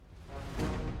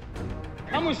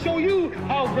I'm gonna show you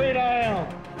how great I am.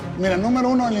 Mira, número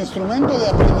uno, el instrumento de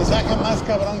aprendizaje más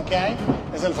cabrón que hay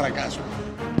es el fracaso.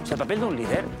 O sea, el papel de un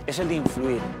líder es el de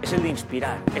influir, es el de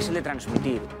inspirar, es el de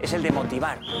transmitir, es el de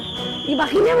motivar.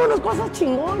 Imaginémonos cosas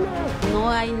chingonas. No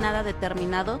hay nada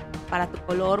determinado para tu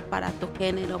color, para tu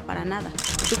género, para nada.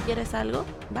 Si tú quieres algo,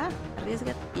 va,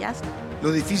 arriésgate y hazlo.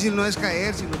 Lo difícil no es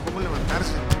caer, sino cómo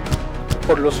levantarse.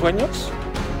 Por los sueños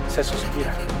se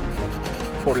suspira,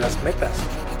 por las metas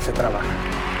se trabaja.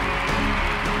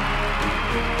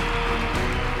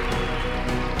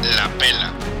 La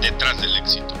Pela, detrás del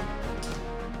éxito.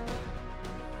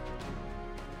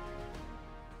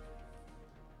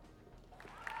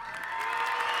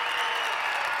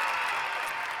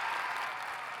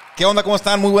 ¿Qué onda? ¿Cómo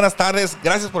están? Muy buenas tardes.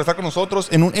 Gracias por estar con nosotros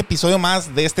en un episodio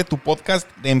más de tu podcast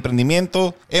de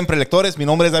emprendimiento en prelectores. Mi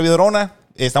nombre es David Orona.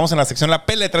 Estamos en la sección La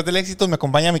Pela, detrás del éxito. Me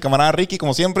acompaña mi camarada Ricky,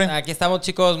 como siempre. Aquí estamos,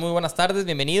 chicos. Muy buenas tardes.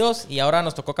 Bienvenidos. Y ahora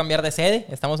nos tocó cambiar de sede.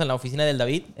 Estamos en la oficina del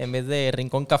David en vez de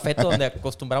Rincón Cafeto, donde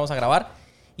acostumbramos a grabar.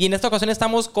 Y en esta ocasión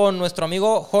estamos con nuestro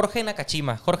amigo Jorge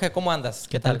Nakashima. Jorge, ¿cómo andas?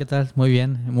 ¿Qué tal? ¿Qué tal? Muy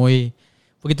bien. Un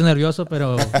poquito nervioso,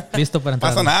 pero listo para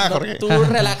entrar. No pasa nada, Jorge. Tú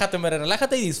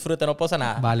relájate y disfruta, no pasa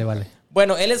nada. Vale.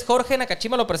 Bueno, él es Jorge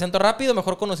Nakashima, lo presento rápido,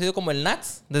 mejor conocido como el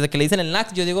Nax. Desde que le dicen el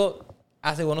Nax, yo digo,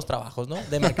 hace buenos trabajos, ¿no?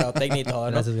 De mercadotecnia y todo,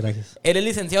 ¿no? Gracias. Él es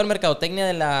licenciado en mercadotecnia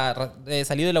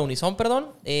salido de la Unison, perdón.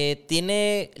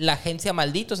 Tiene la agencia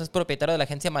Malditos, es propietario de la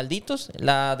agencia Malditos, de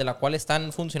la cual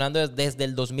están funcionando desde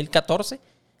el 2014.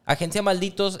 Agencia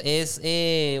Malditos es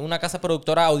una casa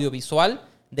productora audiovisual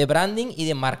de branding y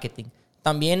de marketing.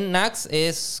 También Nax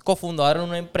es cofundador en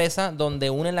una empresa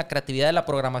donde une la creatividad de la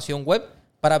programación web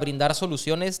para brindar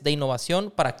soluciones de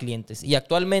innovación para clientes. Y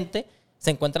actualmente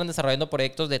se encuentran desarrollando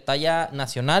proyectos de talla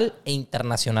nacional e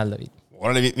internacional, David.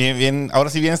 Órale, bien. Ahora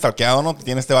sí bien stalkeado, ¿no?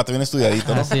 Tiene este vato bien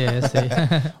estudiadito, ¿no? Así es, sí.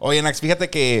 Oye, Nax, fíjate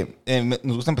que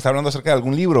nos gusta empezar hablando acerca de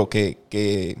algún libro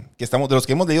que estamos, de los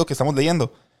que hemos leído, que estamos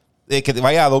leyendo. Que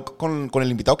vaya ad hoc con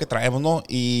el invitado que traemos, ¿no?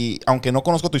 Y aunque no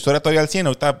conozco tu historia todavía al 100,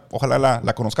 ahorita ojalá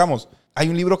la conozcamos. Hay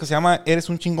un libro que se llama Eres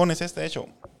un chingón, es de hecho.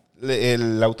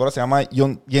 La autora se llama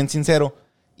Jen Sincero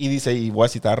y dice, y voy a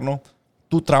citar, ¿no?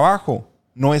 Tu trabajo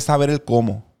no es saber el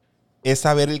cómo, es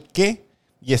saber el qué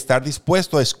y estar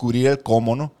dispuesto a descubrir el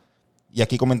cómo, ¿no? Y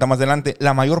aquí comenta más adelante,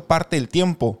 la mayor parte del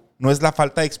tiempo no es la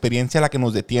falta de experiencia la que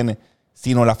nos detiene,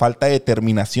 sino la falta de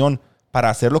determinación para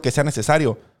hacer lo que sea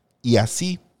necesario y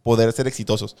así poder ser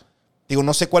exitosos. Digo,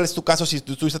 no sé cuál es tu caso, si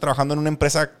tú estuviste trabajando en una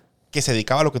empresa que se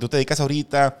dedicaba a lo que tú te dedicas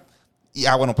ahorita. Y,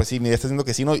 bueno, pues sí, me estás diciendo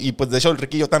que sí, ¿no? Y pues de hecho, el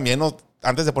Ricky y yo también, ¿no?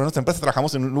 Antes de poner nuestra empresa,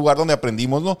 trabajamos en un lugar donde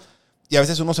aprendimos, ¿no? Y a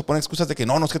veces uno se pone excusas de que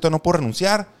no, es que todavía no puedo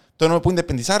renunciar, todavía no me puedo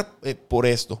independizar por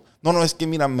esto. No, es que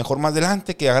mira, mejor más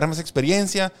adelante, que agarre más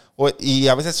experiencia. Y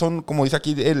a veces son, como dice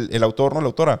aquí el autor, ¿no? La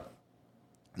autora,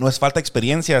 no es falta de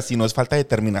experiencia, sino es falta de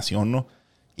determinación, ¿no?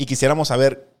 Y quisiéramos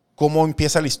saber cómo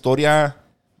empieza la historia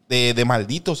de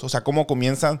Malditos, o sea, cómo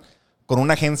comienzan con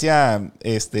una agencia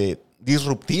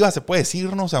disruptiva, se puede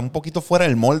decir, ¿no? O sea, un poquito fuera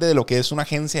del molde de lo que es una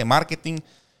agencia de marketing.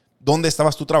 ¿Dónde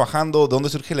estabas tú trabajando? ¿Dónde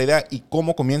surge la idea? ¿Y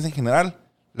cómo comienza en general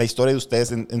la historia de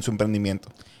ustedes en su emprendimiento?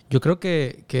 Yo creo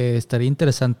que estaría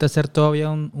interesante hacer todavía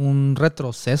un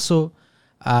retroceso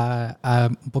a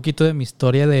un poquito de mi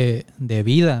historia de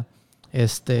vida.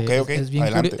 Okay.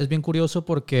 Es bien curioso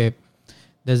porque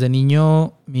desde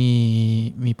niño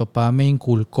mi papá me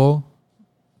inculcó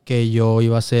que yo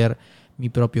iba a ser mi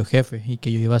propio jefe y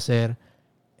que yo iba a ser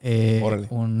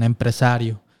un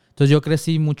empresario. Entonces yo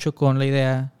crecí mucho con la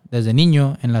idea desde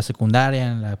niño, en la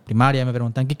secundaria, en la primaria. Me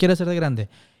preguntan, ¿qué quieres ser de grande?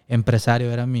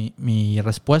 Empresario era mi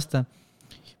respuesta.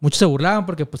 Muchos se burlaban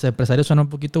porque pues empresario suena un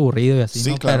poquito aburrido y así,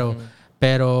 sí, ¿no? Claro.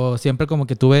 Pero siempre como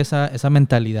que tuve esa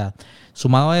mentalidad.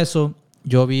 Sumado a eso,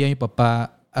 yo vi a mi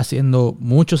papá haciendo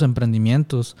muchos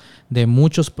emprendimientos de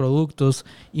muchos productos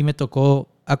y me tocó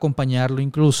acompañarlo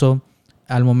incluso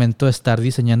al momento de estar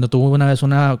diseñando. Tuve una vez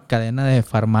una cadena de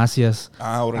farmacias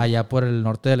allá por el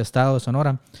norte del estado de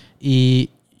Sonora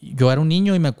y yo era un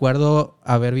niño y me acuerdo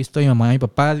haber visto a mi mamá y a mi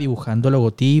papá dibujando el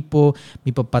logotipo.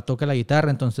 Mi papá toca la guitarra,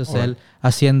 entonces él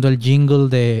haciendo el jingle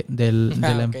de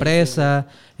la empresa,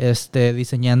 sí.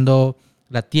 Diseñando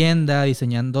la tienda,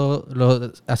 haciendo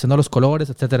los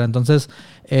colores, etcétera. Entonces,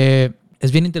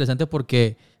 es bien interesante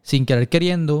porque sin querer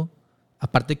queriendo,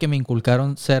 aparte que me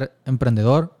inculcaron ser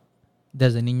emprendedor,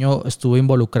 desde niño estuve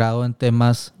involucrado en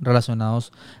temas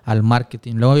relacionados al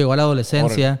marketing. Luego llegó la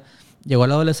adolescencia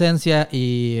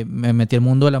y me metí al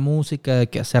mundo de la música,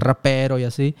 que hacer rapero y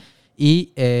así.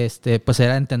 Y pues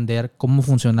era entender cómo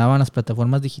funcionaban las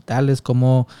plataformas digitales,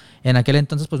 cómo en aquel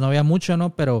entonces pues no había mucho,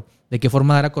 ¿no? Pero de qué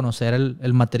forma dar a conocer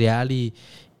el material y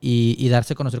y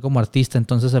darse a conocer como artista.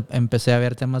 Entonces empecé a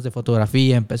ver temas de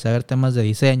fotografía, empecé a ver temas de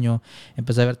diseño,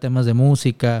 empecé a ver temas de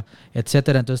música,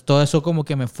 etcétera. Entonces todo eso como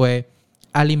que me fue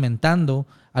alimentando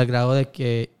al grado de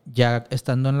que ya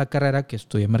estando en la carrera, que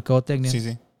estudié mercadotecnia,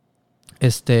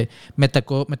 me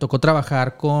tocó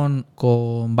trabajar con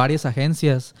varias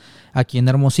agencias aquí en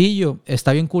Hermosillo.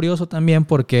 Está bien curioso también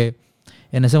porque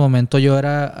en ese momento yo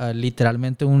era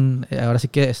literalmente ahora sí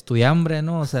que estudiambre,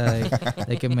 ¿no? O sea,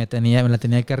 de que me la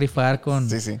tenía que rifar con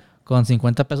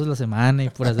 50 pesos la semana y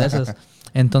puras de esas.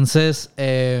 Entonces,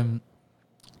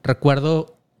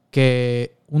 recuerdo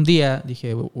que un día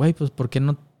dije, güey, pues ¿por qué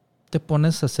no te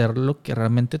pones a hacer lo que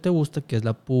realmente te gusta, que es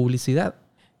la publicidad?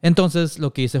 Entonces,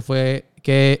 lo que hice fue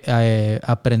que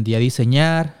aprendí a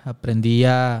diseñar,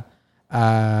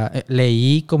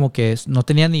 leí como que no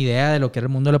tenía ni idea de lo que era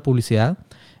el mundo de la publicidad,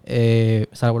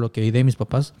 salvo lo que vi de mis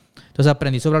papás. Entonces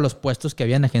aprendí sobre los puestos que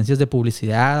había en agencias de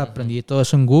publicidad, aprendí todo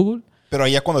eso en Google. Pero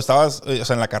allá cuando estabas, o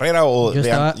sea, en la carrera o... Yo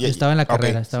estaba en la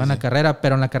carrera, en la carrera,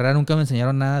 pero en la carrera nunca me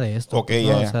enseñaron nada de esto. Ok,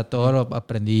 ¿no? O sea, todo lo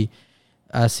aprendí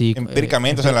así.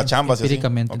 Empíricamente, o sea, en la chamba.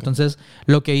 Empíricamente. Entonces,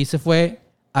 lo que hice fue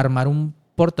armar un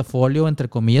portafolio, entre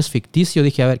comillas, ficticio.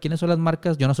 Dije, a ver, ¿quiénes son las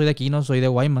marcas? Yo no soy de aquí, no soy de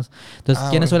Guaymas. Entonces,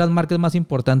 ¿quiénes son las marcas más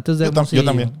importantes de Hermosillo? Yo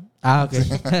también. Ah, ok.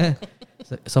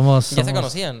 ¿Ya se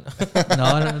conocían?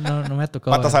 No me ha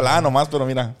tocado. Patas salada nomás, pero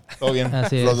mira, todo bien.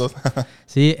 Así los es. dos.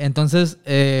 Sí, entonces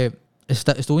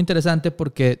estuvo interesante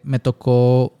porque me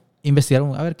tocó investigar,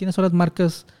 a ver, ¿quiénes son las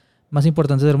marcas más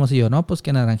importantes de Hermosillo? No, pues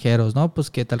que Naranjeros, no,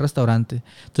 pues que tal restaurante.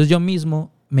 Entonces yo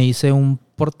mismo me hice un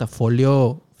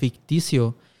portafolio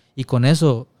ficticio y con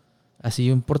eso,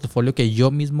 así un portafolio que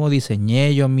yo mismo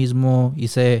diseñé, yo mismo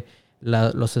hice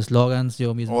los eslogans,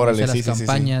 yo mismo hice las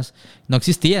campañas. No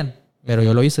existían, pero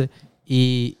yo lo hice.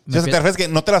 Y te refieres que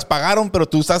no te las pagaron, pero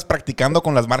tú estás practicando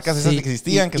con las marcas esas que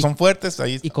existían, que son fuertes.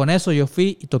 Ahí. Y con eso yo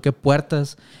fui y toqué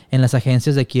puertas en las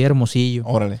agencias de aquí de Hermosillo.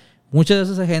 Órale. Muchas de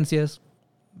esas agencias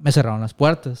me cerraron las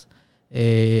puertas.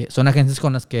 Son agencias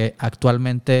con las que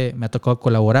actualmente me ha tocado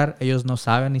colaborar. Ellos no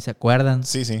saben ni se acuerdan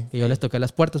que yo les toqué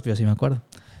las puertas, pero yo sí me acuerdo.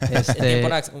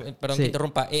 Perdón que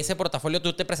interrumpa. Ese portafolio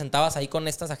tú te presentabas ahí con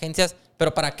estas agencias,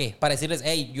 ¿pero para qué? ¿Para decirles,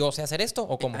 hey, yo sé hacer esto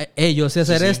o cómo? Yo sé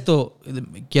hacer esto.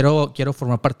 Quiero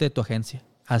formar parte de tu agencia.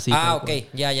 Así. Ok.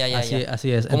 Ya.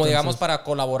 Así es. Como entonces, digamos para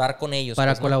colaborar con ellos.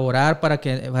 Para colaborar,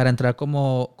 para entrar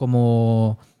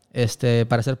como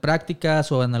para hacer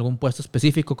prácticas o en algún puesto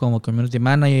específico como community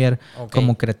manager,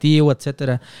 como creativo,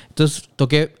 etcétera. Entonces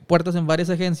toqué puertas en varias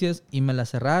agencias y me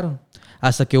las cerraron.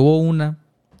 Hasta que hubo una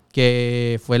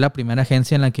que fue la primera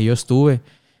agencia en la que yo estuve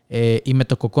y me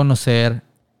tocó conocer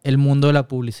el mundo de la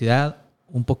publicidad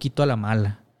un poquito a la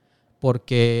mala.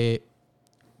 Porque,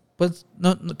 pues,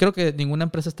 no creo que ninguna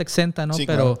empresa está exenta, ¿no? Sí,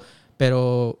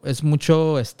 pero es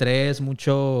mucho estrés,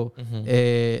 mucho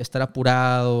estar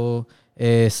apurado,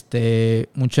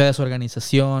 mucha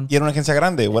desorganización. ¿Y era una agencia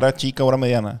grande o era chica o era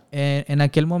mediana? En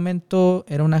aquel momento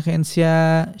era una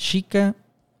agencia chica,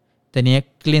 tenía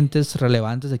clientes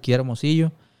relevantes de aquí de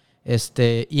Hermosillo.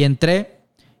 Y entré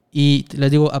y les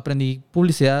digo, aprendí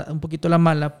publicidad un poquito a la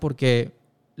mala porque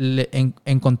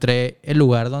encontré el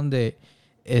lugar donde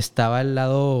estaba el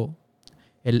lado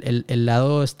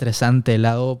estresante, el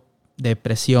lado de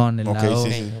presión,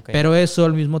 pero eso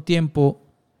al mismo tiempo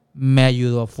me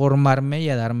ayudó a formarme y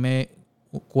a darme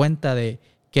cuenta de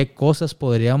qué cosas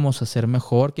podríamos hacer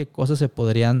mejor, qué cosas se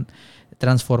podrían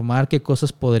transformar, qué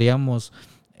cosas podríamos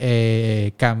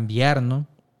cambiar, ¿no?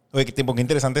 Oye, qué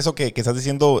interesante eso que estás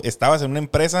diciendo. Estabas en una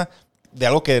empresa de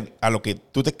algo a lo que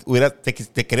tú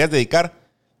te querías dedicar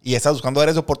y estás buscando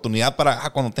áreas de oportunidad para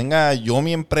cuando tenga yo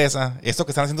mi empresa, esto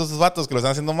que están haciendo esos vatos que lo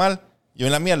están haciendo mal, yo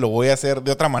en la mía lo voy a hacer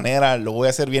de otra manera, lo voy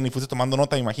a hacer bien. Y fuiste tomando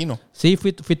nota, me imagino. Sí,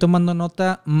 fui tomando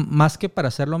nota más que para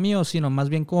hacer lo mío, sino más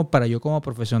bien como para yo como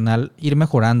profesional ir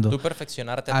mejorando. Tú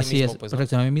perfeccionarte a ti mismo. Así es,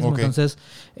 perfeccionar a mí mismo. Okay. Entonces,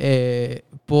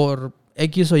 por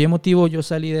X o Y motivo, yo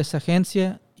salí de esa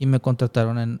agencia y me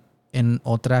contrataron en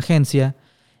otra agencia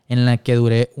en la que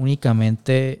duré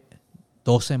únicamente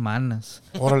 2 semanas.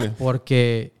 Órale.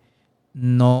 Porque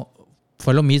no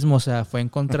fue lo mismo, o sea, fue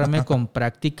encontrarme con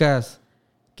prácticas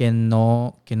que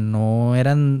no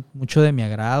eran mucho de mi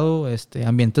agrado,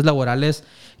 ambientes laborales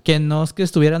que no es que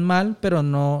estuvieran mal, pero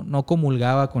no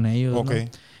comulgaba con ellos. Okay.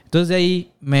 ¿no? Entonces de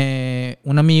ahí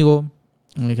un amigo,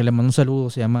 que le mando un saludo,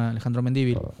 se llama Alejandro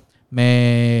Mendívil,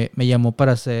 me llamó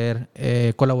para ser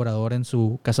colaborador en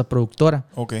su casa productora.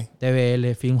 Okay.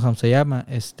 TBL Film House se llama.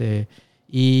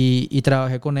 Y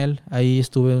trabajé con él. Ahí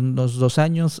estuve unos 2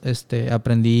 años.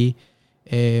 Aprendí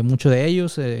mucho de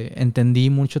ellos. Entendí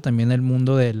mucho también el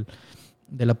mundo de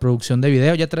la producción de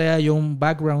video. Ya traía yo un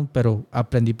background, pero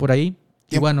aprendí por ahí.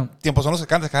 Y bueno, tiempos son los que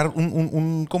acaban de sacar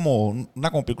una como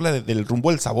película del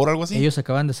rumbo del sabor, algo así. Ellos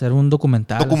acaban de hacer un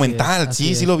documental.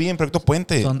 Sí, lo vi en Proyecto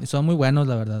Puente. Son muy buenos,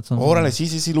 la verdad. Órale,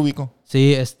 sí, lo ubico.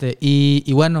 Sí,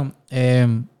 y bueno,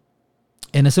 en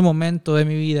ese momento de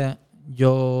mi vida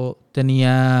yo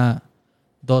tenía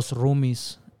 2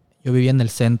 roomies. Yo vivía en el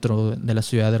centro de la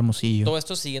ciudad de Hermosillo. Todo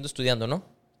esto siguiendo estudiando, ¿no?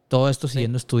 Todo esto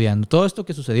siguiendo estudiando. Todo esto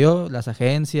que sucedió, las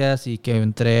agencias y que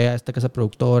entré a esta casa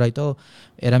productora y todo,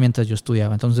 era mientras yo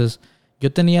estudiaba. Entonces,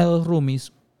 yo tenía 2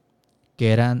 roomies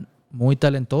que eran muy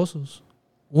talentosos.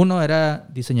 Uno era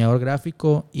diseñador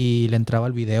gráfico y le entraba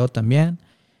al video también.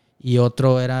 Y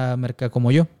otro era merca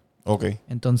como yo. Ok.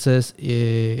 Entonces,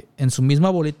 en su misma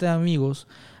bolita de amigos,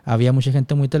 había mucha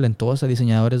gente muy talentosa,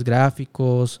 diseñadores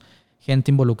gráficos,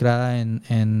 gente involucrada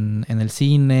en el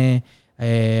cine,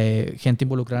 gente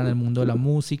involucrada en el mundo de la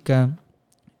música.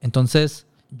 Entonces,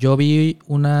 yo vi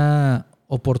una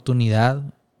oportunidad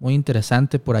muy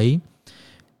interesante por ahí.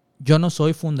 Yo no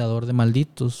soy fundador de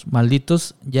Malditos.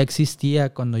 Malditos ya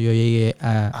existía cuando yo llegué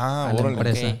a la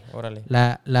empresa. Okay, órale.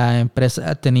 La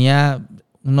empresa tenía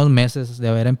unos meses de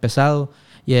haber empezado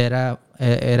y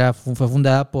fue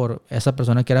fundada por esa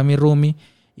persona que era mi roomie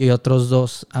y otros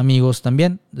 2 amigos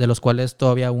también, de los cuales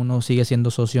todavía uno sigue siendo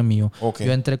socio mío. Okay.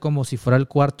 Yo entré como si fuera el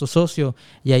 4º socio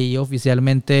y ahí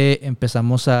oficialmente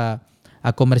empezamos a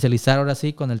comercializar ahora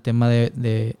sí con el tema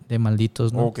de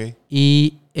Malditos, ¿no? Okay.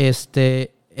 Y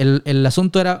el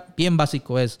asunto era bien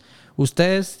básico,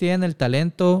 ustedes tienen el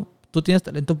talento, tú tienes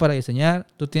talento para diseñar,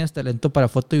 tú tienes talento para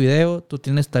foto y video, tú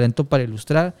tienes talento para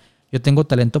ilustrar, yo tengo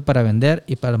talento para vender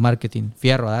y para marketing.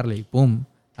 Fierro a darle y pum.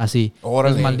 Así.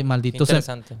 Órale.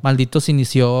 Malditos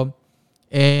inició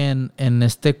en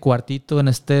este cuartito, en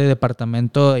este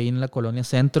departamento ahí en la colonia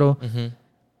Centro,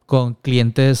 con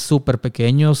clientes súper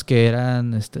pequeños que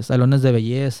eran salones de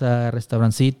belleza,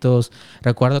 restaurancitos.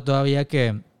 Recuerdo todavía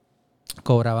que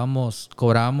cobrábamos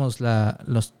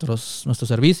nuestros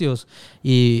servicios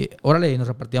y órale, nos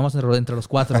repartíamos entre los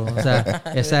 4. O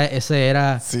sea, esa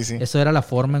era la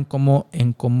forma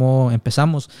en cómo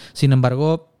empezamos. Sin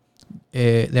embargo,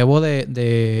 debo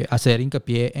de hacer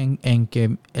hincapié en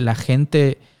que la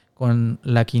gente con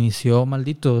la que inició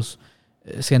Malditos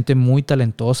es gente muy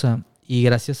talentosa y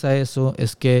gracias a eso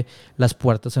es que las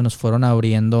puertas se nos fueron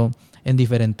abriendo en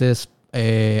diferentes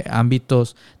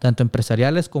ámbitos, tanto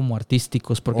empresariales como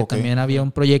artísticos, porque también había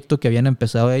un proyecto que habían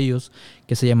empezado ellos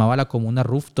que se llamaba La Comuna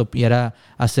Rooftop y era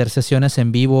hacer sesiones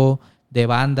en vivo de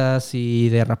bandas y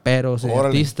de raperos y de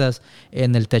artistas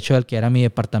en el techo del que era mi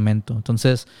departamento.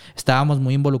 Entonces estábamos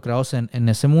muy involucrados en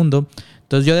ese mundo.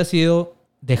 Entonces yo decido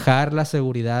dejar la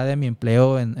seguridad de mi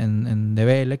empleo en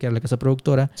DBL, que era la casa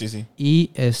productora,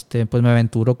 y pues me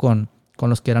aventuro con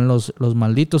los que eran los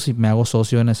Malditos y me hago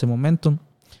socio en ese momento.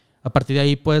 A partir de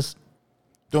ahí, pues...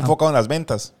 ¿Tú enfocado en las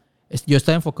ventas? Yo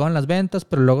estaba enfocado en las ventas,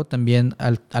 pero luego también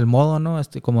al modo, ¿no?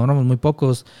 Como éramos muy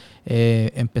pocos,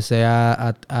 empecé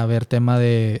a ver tema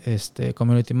de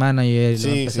community manager.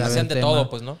 Se hacían de todo,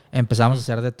 pues, ¿no? Empezamos a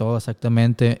hacer de todo,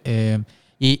 exactamente.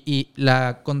 Y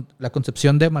la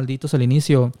concepción de Malditos al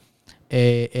inicio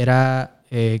era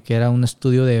que era un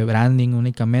estudio de branding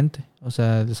únicamente, o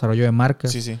sea, desarrollo de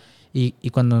marcas. Y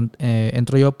cuando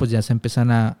entro yo, pues ya se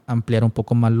empiezan a ampliar un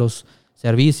poco más los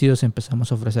servicios,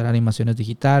 empezamos a ofrecer animaciones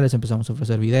digitales, empezamos a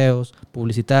ofrecer videos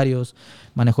publicitarios,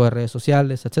 manejo de redes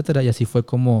sociales, etcétera. Y así fue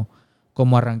como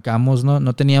arrancamos, ¿no?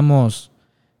 No teníamos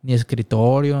ni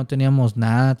escritorio, no teníamos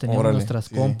nada, teníamos nuestras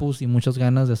compus y muchas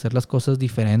ganas de hacer las cosas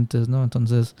diferentes, ¿no?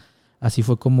 Entonces, así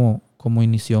fue como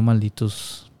inició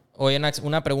Malditos. Oye, Nax,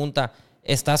 una pregunta.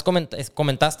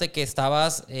 Comentaste que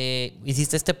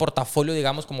hiciste este portafolio,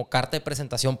 digamos, como carta de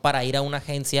presentación para ir a una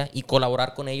agencia y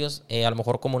colaborar con ellos, a lo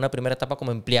mejor como una primera etapa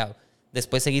como empleado.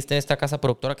 Después seguiste en esta casa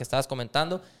productora que estabas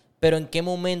comentando, pero ¿en qué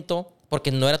momento,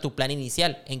 porque no era tu plan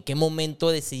inicial, en qué momento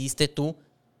decidiste tú,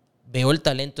 veo el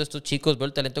talento de estos chicos, veo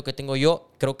el talento que tengo yo,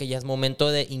 creo que ya es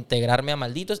momento de integrarme a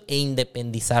Malditos e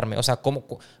independizarme? O sea,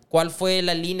 ¿cuál fue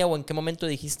la línea o en qué momento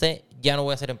dijiste, ya no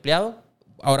voy a ser empleado,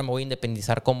 ahora me voy a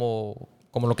independizar como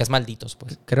lo que es Malditos,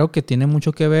 pues? Creo que tiene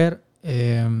mucho que ver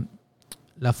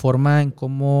la forma en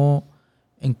cómo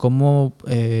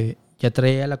ya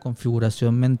traía la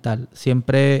configuración mental.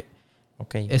 Siempre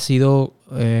he sido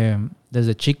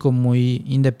desde chico muy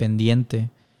independiente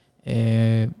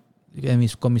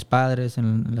con mis padres,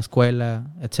 en la escuela,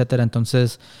 etcétera.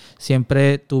 Entonces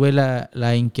siempre tuve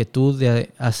la inquietud de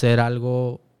hacer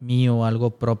algo mío,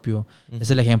 algo propio. Es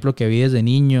el ejemplo que vi desde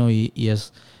niño y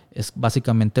es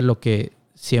básicamente lo que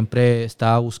siempre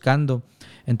estaba buscando.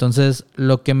 Entonces,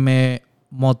 lo que me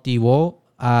motivó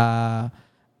a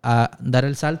dar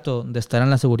el salto de estar en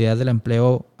la seguridad del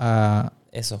empleo a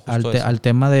al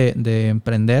tema de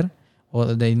emprender o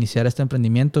de iniciar este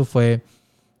emprendimiento fue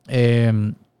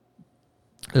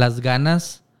las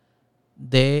ganas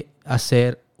de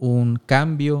hacer un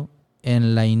cambio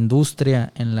en la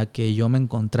industria en la que yo me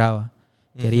encontraba.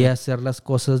 Quería hacer las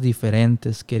cosas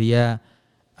diferentes, quería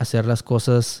hacer las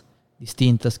cosas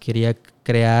distintas, quería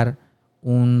crear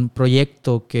un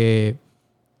proyecto que...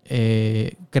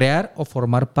 crear o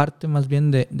formar parte más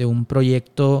bien de un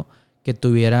proyecto que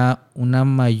tuviera una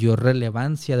mayor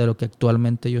relevancia de lo que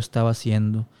actualmente yo estaba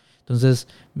haciendo. Entonces,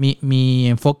 mi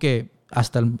enfoque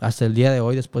hasta el día de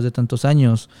hoy, después de tantos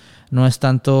años, no es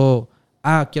tanto,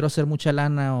 quiero hacer mucha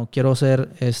lana o quiero hacer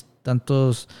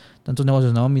tantos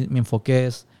negocios. No, mi enfoque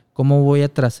es cómo voy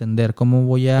a trascender,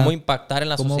 cómo impactar en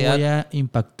la sociedad. Cómo voy a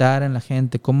impactar en la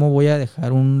gente, cómo voy a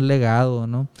dejar un legado,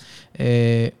 ¿no?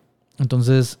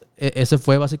 Entonces, ese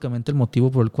fue básicamente el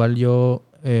motivo por el cual yo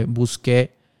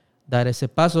busqué dar ese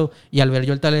paso. Y al ver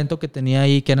yo el talento que tenía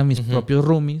ahí, que eran mis propios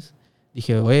roomies,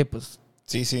 dije, oye, pues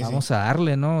vamos a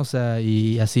darle, ¿no? O sea,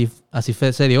 y así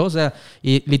se dio. O sea,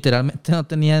 y literalmente no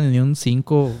tenía ni un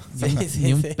 5,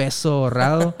 ni un peso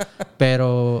ahorrado.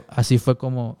 Pero así fue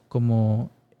como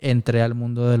entré al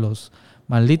mundo de los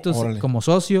Malditos. Órale. Como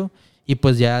socio. Y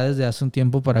pues ya desde hace un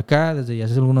tiempo para acá, desde ya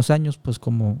hace algunos años, pues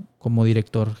como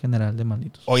director general de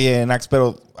Malditos. Oye, Nax,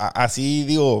 pero así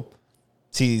digo,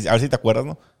 a ver si te acuerdas,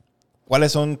 ¿no?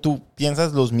 ¿Cuáles son, tú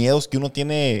piensas, los miedos que uno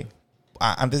tiene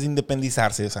antes de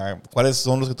independizarse? O sea, ¿cuáles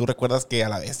son los que tú recuerdas que a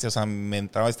la vez, o sea, me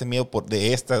entraba este miedo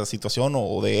de esta situación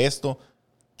o de esto?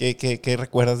 ¿Qué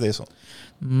recuerdas de eso?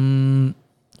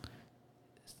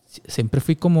 Siempre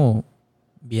fui como...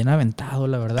 bien aventado,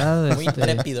 la verdad. Muy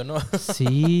intrépido, ¿no?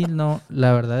 Sí, no.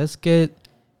 La verdad es que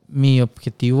mi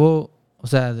objetivo, o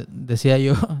sea, decía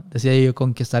yo,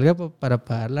 con que salga para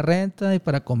pagar la renta y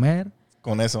para comer.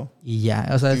 Con eso. Y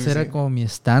ya, o sea, ese era como mi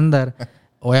estándar.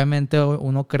 Obviamente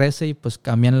uno crece y pues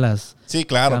cambian las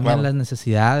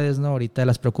necesidades, ¿no? Ahorita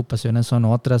las preocupaciones son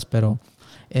otras, pero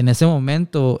en ese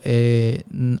momento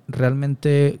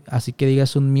realmente, así que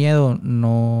digas un miedo,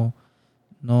 no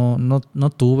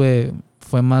tuve.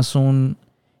 Fue más un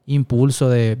impulso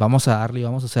de vamos a darle y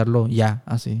vamos a hacerlo ya,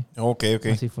 así. Ok.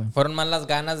 Así fue. Fueron más las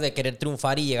ganas de querer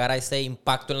triunfar y llegar a ese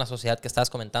impacto en la sociedad que estabas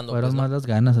comentando. Fueron más las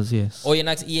ganas, así es. Oye,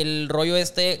 Nax, y el rollo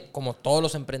como todos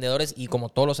los emprendedores y como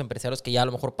todos los empresarios que ya a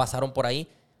lo mejor pasaron por ahí,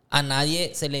 a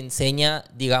nadie se le enseña,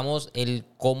 digamos, el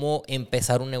cómo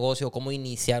empezar un negocio, cómo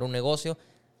iniciar un negocio.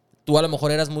 Tú a lo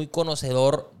mejor eras muy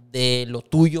conocedor de lo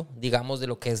tuyo, digamos, de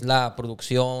lo que es la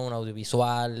producción,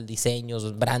 audiovisual,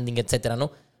 diseños, branding, etcétera,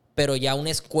 ¿no? Pero ya una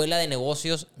escuela de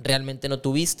negocios realmente no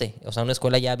tuviste. O sea, una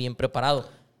escuela ya bien preparado.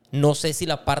 No sé si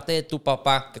la parte de tu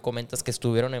papá, que comentas que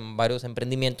estuvieron en varios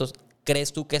emprendimientos,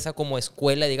 ¿crees tú que esa como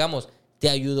escuela, digamos, te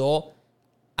ayudó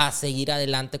a seguir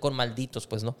adelante con Malditos,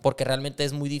 pues, ¿no? Porque realmente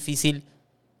es muy difícil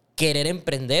querer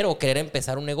emprender o querer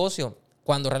empezar un negocio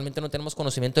cuando realmente no tenemos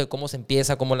conocimiento de cómo se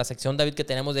empieza, como la sección, David, que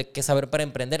tenemos de qué saber para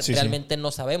emprender. Realmente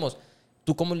no sabemos.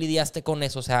 ¿Tú cómo lidiaste con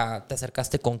eso? O sea, ¿te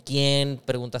acercaste con quién?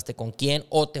 ¿Preguntaste con quién?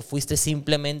 ¿O te fuiste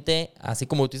simplemente, así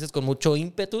como tú dices, con mucho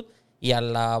ímpetu y a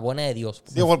la buena de Dios?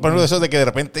 Sí, por ejemplo, eso de que de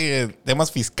repente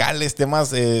temas fiscales,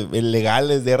 temas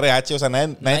legales, de RH, o sea,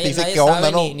 nadie te dice qué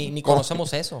onda, ¿no? Ni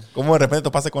conocemos eso. ¿Cómo de repente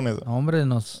te pasa con eso? No, hombre,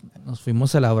 nos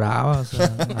fuimos a la brava. O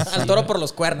sea, al toro por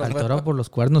los cuernos. Al toro por los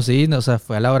cuernos, sí. O sea,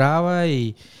 fue a la brava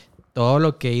y todo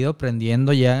lo que he ido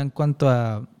aprendiendo ya en cuanto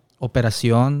a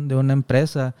operación de una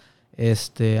empresa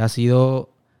ha sido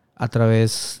a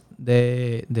través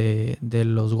de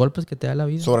los golpes que te da la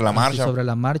vida. Sobre la marcha. Sobre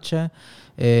la marcha,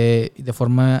 de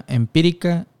forma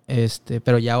empírica,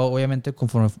 pero ya obviamente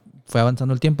conforme fue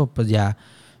avanzando el tiempo, pues ya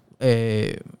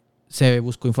se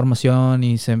buscó información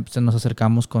y se nos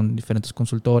acercamos con diferentes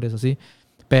consultores, así.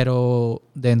 Pero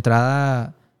de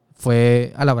entrada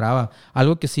fue a la brava.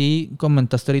 Algo que sí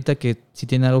comentaste ahorita que sí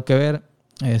tiene algo que ver,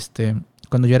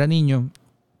 cuando yo era niño,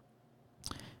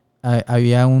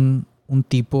 había un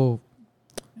tipo,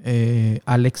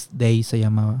 Alex Day se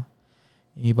llamaba.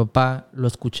 Y mi papá lo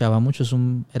escuchaba mucho.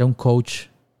 Era un coach.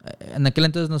 En aquel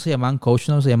entonces no se llamaban coach,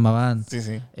 no se llamaban... Sí.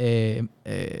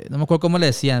 No me acuerdo cómo le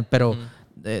decían, pero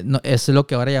no, es lo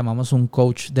que ahora llamamos un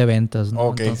coach de ventas, ¿no?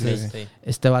 Okay, entonces, sí.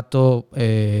 Este vato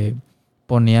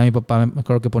mi papá me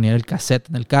acuerdo que ponía el cassette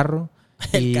en el carro.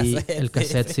 El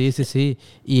cassette, sí.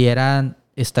 Y eran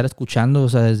estar escuchando, o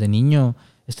sea, desde niño...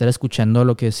 estar escuchando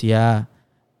lo que decía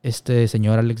este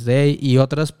señor Alex Day y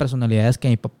otras personalidades que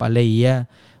mi papá leía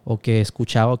o que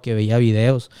escuchaba o que veía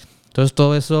videos. Entonces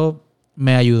todo eso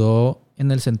me ayudó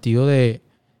en el sentido de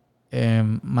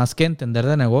más que entender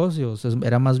de negocios,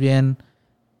 era más bien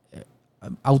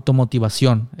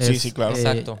automotivación. Sí, claro.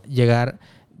 Exacto. Llegar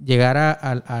llegar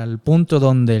al punto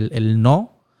donde el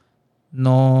no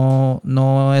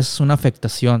es una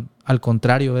afectación. Al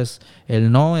contrario,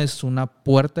 el no es una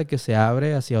puerta que se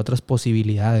abre hacia otras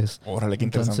posibilidades. Órale, qué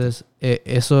interesante. Entonces,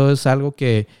 eso es algo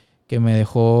que me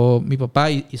dejó mi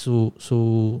papá y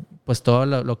su pues todo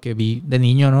lo que vi de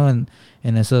niño, ¿no? En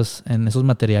esos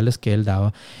materiales que él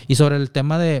daba. Y sobre el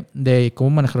tema de cómo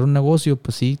manejar un negocio,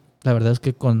 pues sí, la verdad es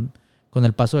que con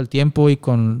el paso del tiempo y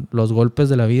con los golpes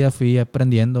de la vida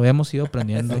hemos ido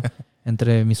aprendiendo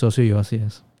entre mi socio y yo, así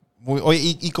es.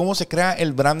 Oye, ¿y cómo se crea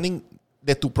el branding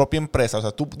de tu propia empresa? O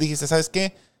sea, tú dijiste, ¿sabes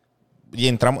qué? Y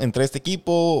entré a este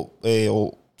equipo,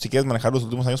 o si quieres manejar los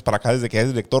últimos años para acá, desde que eres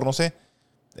director, no sé.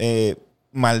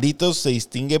 Malditos se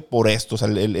distingue por esto. O sea,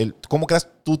 ¿cómo creas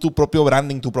tú tu propio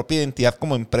branding, tu propia identidad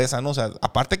como empresa, ¿no? O sea,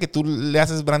 aparte que tú le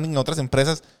haces branding a otras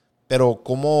empresas, pero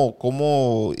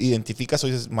 ¿cómo identificas o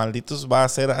dices, Malditos va a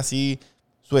ser así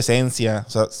su esencia?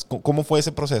 O sea, ¿cómo fue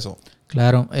ese proceso?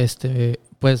 Claro,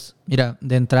 pues mira,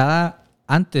 de entrada,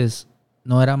 antes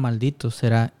no era Malditos,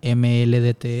 era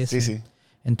MLDTS. Sí.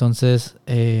 Entonces,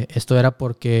 esto era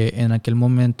porque en aquel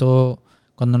momento,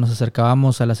 cuando nos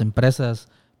acercábamos a las empresas,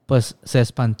 pues se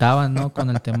espantaban, ¿no? Con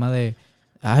el tema de,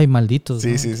 ay, malditos,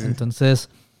 ¿no? Sí. Entonces,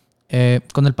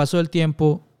 con el paso del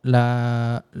tiempo,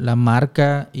 la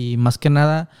marca y más que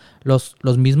nada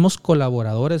los mismos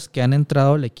colaboradores que han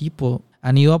entrado al equipo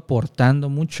han ido aportando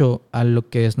mucho a lo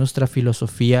que es nuestra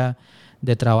filosofía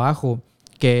de trabajo,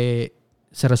 que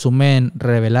se resume en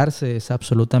rebelarse es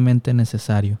absolutamente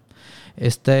necesario.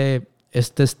 Este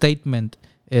statement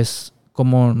es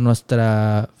como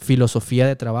nuestra filosofía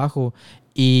de trabajo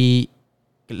y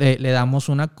le damos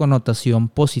una connotación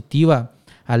positiva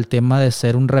al tema de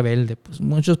ser un rebelde. Pues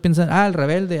muchos piensan, el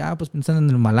rebelde, pues piensan en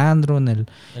el malandro, en el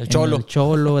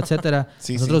cholo, etcétera.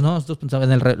 Nosotros pensamos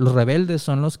los rebeldes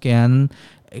son los que han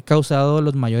causado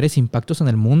los mayores impactos en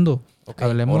el mundo.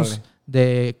 Hablemos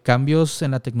de cambios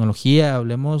en la tecnología,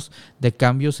 hablemos de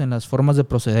cambios en las formas de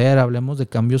proceder, hablemos de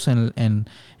cambios en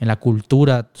la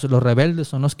cultura. Entonces, los rebeldes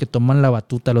son los que toman la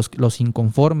batuta, los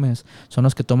inconformes son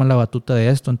los que toman la batuta de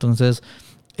esto. Entonces,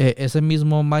 ese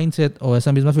mismo mindset o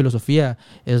esa misma filosofía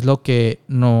es lo que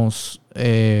nos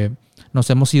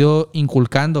hemos ido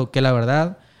inculcando, que la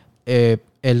verdad,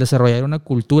 el desarrollar una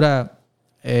cultura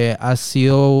ha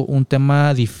sido un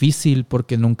tema difícil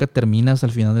porque nunca terminas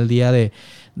al final del día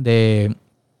de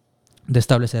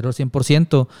establecerlo al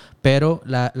 100%, pero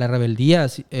la rebeldía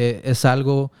es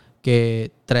algo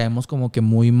que traemos como que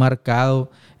muy marcado,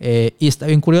 y está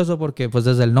bien curioso porque pues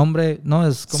desde el nombre, ¿no?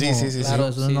 Es como, claro,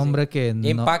 es un nombre que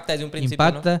impacta desde un principio,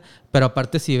 impacta, ¿no? Pero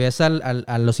aparte si ves a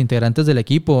los integrantes del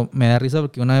equipo, me da risa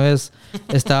porque una vez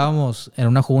estábamos en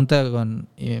una junta con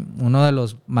uno de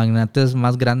los magnates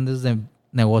más grandes de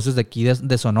negocios de aquí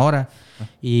de Sonora,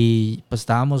 y pues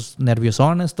estábamos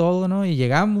nerviosones todo, ¿no? Y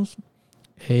llegamos,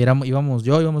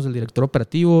 íbamos el director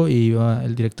operativo y iba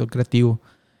el director creativo.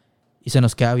 Y se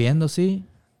nos queda viendo así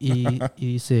y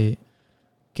dice,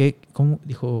 ¿cómo?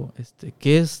 Dijo,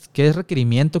 ¿qué es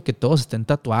requerimiento que todos estén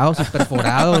tatuados y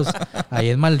perforados? Ahí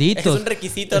es Malditos. Es un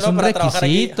requisito, ¿no? Es un para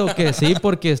requisito que sí,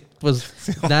 porque pues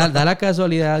da la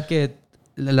casualidad que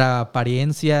la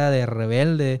apariencia de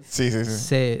rebelde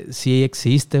sí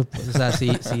existe. Pues, o sea,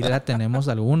 sí la tenemos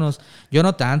algunos. Yo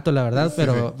no tanto, la verdad,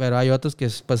 pero hay otros que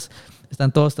pues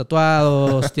están todos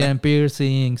tatuados, tienen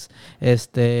piercings,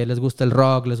 les gusta el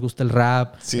rock, les gusta el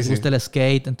rap, les gusta el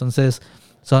skate. Entonces,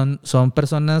 son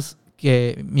personas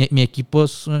que mi equipo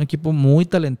es un equipo muy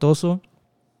talentoso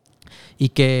y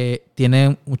que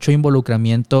tiene mucho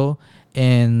involucramiento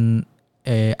en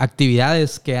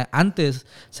actividades que antes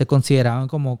se consideraban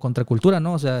como contracultura,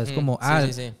 ¿no? O sea, es como,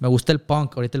 me gusta el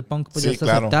punk. Ahorita el punk pues ya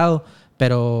está aceptado,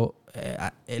 pero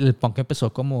el punk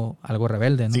empezó como algo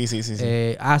rebelde, ¿no? Sí.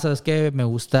 ¿Sabes qué? Me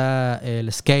gusta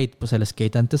el skate. Pues el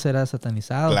skate antes era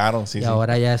satanizado. Claro, y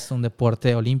ahora ya es un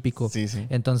deporte olímpico. Sí.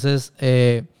 Entonces,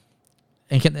 en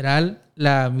general,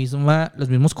 los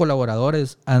mismos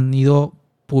colaboradores han ido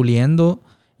puliendo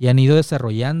y han ido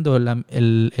desarrollando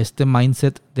este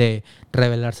mindset de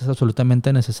rebelarse es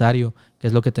absolutamente necesario, que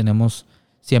es lo que tenemos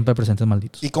siempre presentes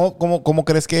Malditos. ¿Y cómo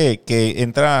crees que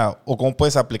entra o cómo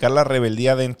puedes aplicar la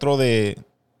rebeldía dentro del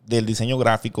diseño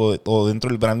gráfico o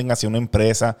dentro del branding hacia una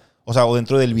empresa? O sea, o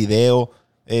dentro del video.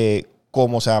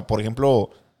 ¿Cómo? O sea, por ejemplo,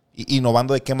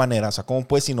 innovando de qué manera. O sea, ¿cómo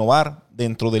puedes innovar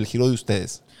dentro del giro de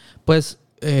ustedes? Pues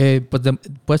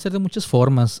puede ser de muchas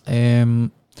formas.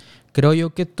 Creo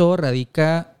yo que todo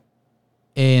radica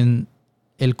en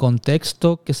el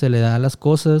contexto que se le da a las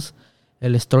cosas,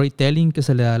 el storytelling que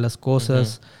se le da a las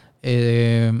cosas.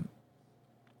 Es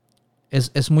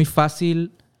muy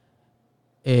fácil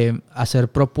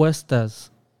hacer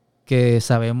propuestas que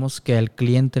sabemos que al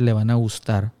cliente le van a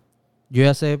gustar. Yo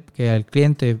ya sé que al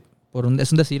cliente,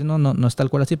 es un decir, no es tal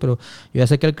cual así, pero yo ya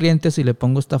sé que al cliente si le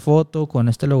pongo esta foto con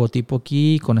este logotipo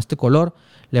aquí, con este color,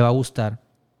 le va a gustar.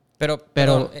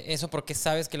 Pero eso porque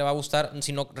sabes que le va a gustar,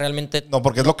 si no realmente... No,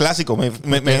 porque es lo clásico. Me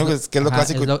imagino que es lo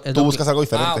clásico y tú buscas algo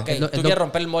diferente. Ah, ok. Tú quieres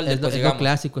romper el molde, pues digamos. Es lo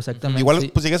clásico, exactamente.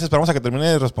 Igual, pues llegas, esperamos a que termine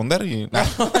de responder y... No,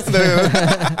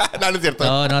 no es cierto.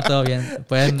 No, todo bien.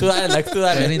 Pueden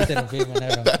interrumpirme,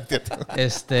 no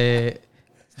es broma.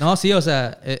 No, sí, o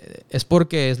sea, es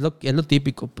porque es lo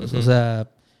típico, pues. O sea,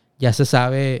 ya se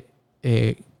sabe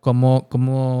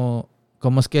cómo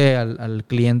es que al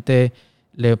cliente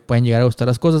le pueden llegar a gustar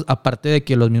las cosas. Aparte de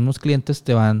que los mismos clientes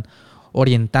te van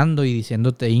orientando y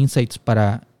diciéndote insights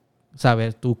para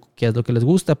saber tú qué es lo que les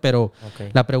gusta. Pero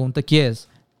la pregunta aquí es,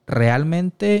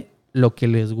 ¿realmente lo que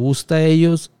les gusta a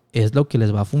ellos es lo que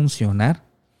les va a funcionar?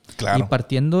 Claro. Y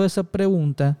partiendo de esa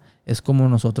pregunta es como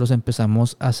nosotros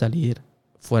empezamos a salir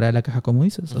fuera de la caja, como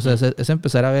dices. O sea, es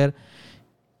empezar a ver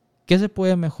qué se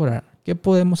puede mejorar, qué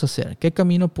podemos hacer, qué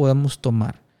camino podemos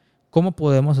tomar, cómo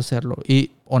podemos hacerlo.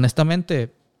 Y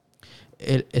honestamente,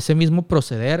 ese mismo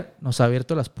proceder nos ha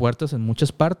abierto las puertas en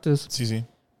muchas partes. Sí.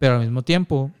 Pero al mismo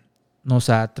tiempo nos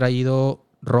ha traído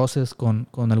roces con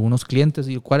algunos clientes,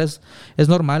 y cuál es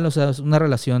normal. O sea, es una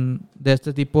relación de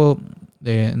este tipo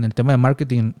en el tema de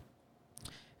marketing.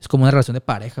 Es como una relación de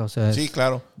pareja, o sea, sí,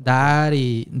 claro. Dar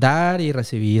y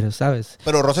recibir, ¿sabes?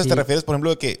 Pero roces, ¿te refieres, por ejemplo,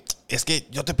 de que es que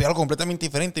yo te pedí algo completamente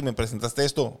diferente y me presentaste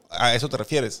esto? ¿A eso te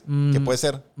refieres? ¿Qué puede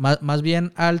ser? Más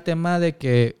bien al tema de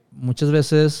que muchas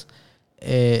veces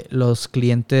los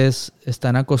clientes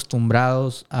están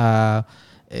acostumbrados a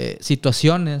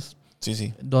situaciones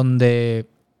donde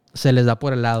se les da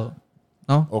por el lado,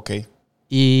 ¿no? Ok.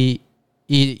 Y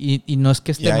no es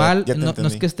que esté mal, no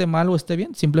es que esté mal o esté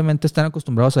bien, simplemente están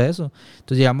acostumbrados a eso.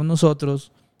 Entonces llegamos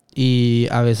nosotros y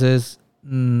a veces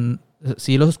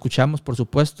sí los escuchamos, por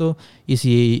supuesto, y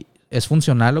si es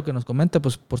funcional lo que nos comenta,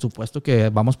 pues por supuesto que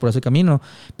vamos por ese camino.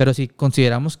 Pero si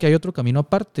consideramos que hay otro camino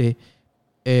aparte,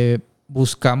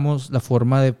 buscamos la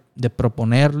forma de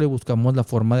proponerlo, y buscamos la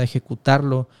forma de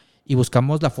ejecutarlo, y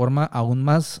buscamos la forma aún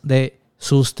más de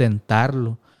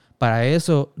sustentarlo. Para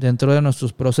eso, dentro de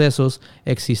nuestros procesos,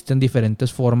 existen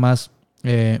diferentes formas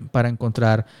para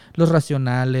encontrar los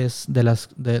racionales de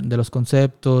los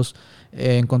conceptos,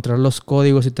 encontrar los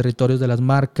códigos y territorios de las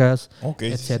marcas,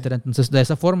 etcétera. Entonces, de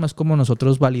esa forma es como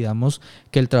nosotros validamos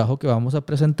que el trabajo que vamos a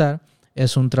presentar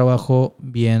es un trabajo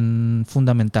bien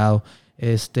fundamentado.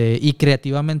 Y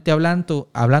creativamente hablando,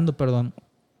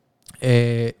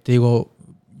 te digo,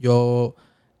 yo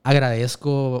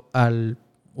agradezco al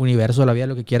universo, a la vida,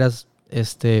 lo que quieras,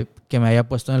 que me haya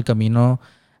puesto en el camino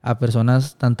a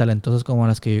personas tan talentosas como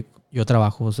las que yo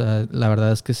trabajo. O sea, la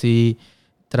verdad es que sí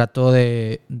trato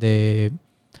de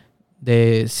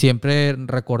siempre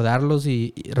recordarles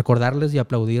y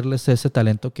aplaudirles ese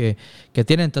talento que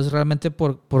tienen. Entonces, realmente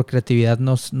por creatividad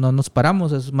no nos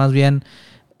paramos. Es más bien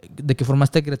de qué forma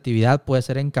esta creatividad puede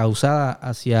ser encauzada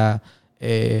hacia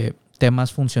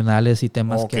temas funcionales y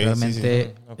temas que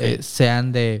realmente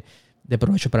sean de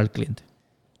provecho para el cliente.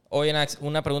 Oye, Nax,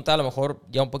 una pregunta a lo mejor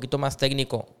ya un poquito más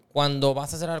técnico. Cuando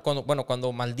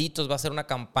Malditos va a hacer una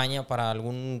campaña para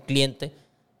algún cliente,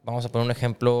 vamos a poner un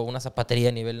ejemplo, una zapatería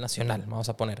a nivel nacional, vamos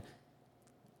a poner.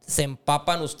 ¿Se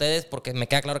empapan ustedes? Porque me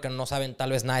queda claro que no saben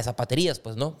tal vez nada de zapaterías,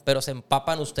 pues, ¿no? Pero ¿se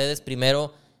empapan ustedes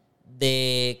primero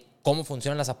de cómo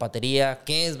funciona la zapatería,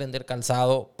 qué es vender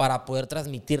calzado, para poder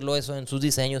transmitirlo eso en sus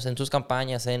diseños, en sus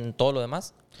campañas, en todo lo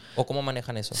demás? ¿O cómo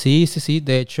manejan eso? Sí.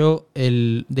 De hecho,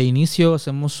 de inicio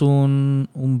hacemos un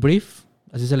brief,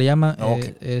 así se le llama.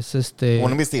 Es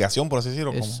una investigación, por así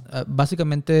decirlo.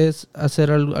 Básicamente es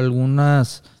hacer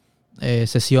algunas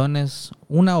sesiones,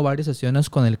 una o varias sesiones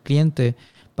con el cliente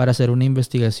para hacer una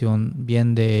investigación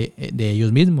bien de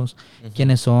ellos mismos. Uh-huh.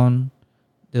 ¿Quiénes son?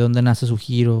 ¿De dónde nace su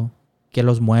giro? ¿Qué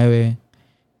los mueve?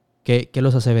 ¿Qué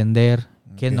los hace vender?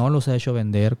 ¿Qué no los ha hecho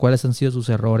vender? ¿Cuáles han sido sus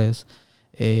errores?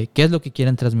 ¿Qué es lo que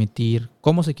quieren transmitir?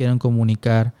 ¿Cómo se quieren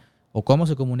comunicar? ¿O cómo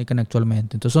se comunican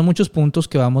actualmente? Entonces son muchos puntos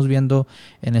que vamos viendo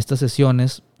en estas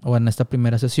sesiones o en esta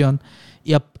primera sesión.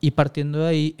 Y partiendo de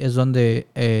ahí es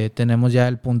donde tenemos ya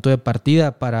el punto de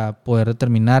partida para poder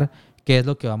determinar qué es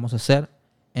lo que vamos a hacer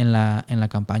en la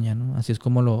campaña, ¿no? Así es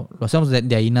como lo hacemos.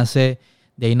 De ahí nace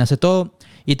todo.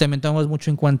 Y también tomamos mucho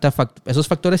en cuenta esos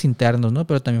factores internos, ¿no?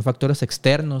 Pero también factores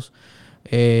externos.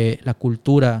 La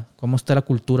cultura, cómo está la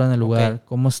cultura en el lugar,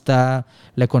 cómo está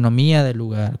la economía del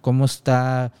lugar, cómo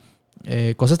está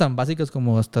cosas tan básicas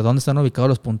como hasta dónde están ubicados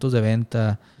los puntos de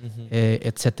venta,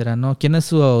 etcétera, ¿no? ¿Quién es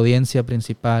su audiencia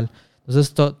principal?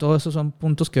 Entonces, todo eso son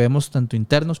puntos que vemos tanto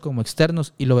internos como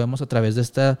externos y lo vemos a través de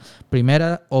esta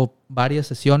primera o varias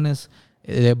sesiones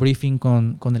de briefing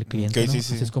con el cliente. Okay, ¿no? sí,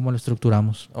 sí. Así es como lo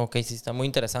estructuramos. Ok, sí, está muy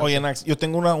interesante. Oye, Nax, yo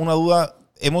tengo una duda.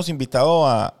 Hemos invitado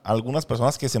a algunas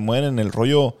personas que se mueven en el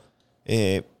rollo,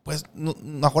 pues,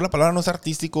 mejor la palabra no es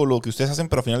artístico lo que ustedes hacen,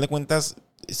 pero al final de cuentas,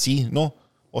 sí, ¿no?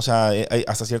 O sea,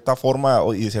 hasta cierta forma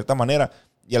y de cierta manera.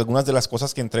 Y algunas de las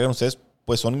cosas que entregan ustedes,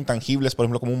 pues, son intangibles, por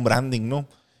ejemplo, como un branding, ¿no?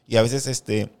 Y a veces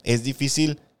es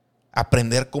difícil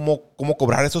aprender cómo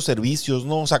cobrar esos servicios,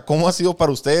 ¿no? O sea, ¿cómo ha sido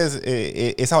para ustedes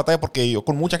esa batalla? Porque yo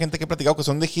con mucha gente que he platicado que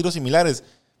son de giros similares,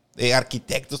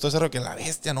 arquitectos, todo eso, rollo, que la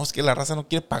bestia, ¿no? Es que la raza no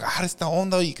quiere pagar esta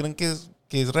onda y creen que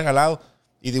es regalado.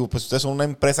 Y digo, pues ustedes son una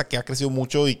empresa que ha crecido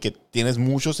mucho y que tienes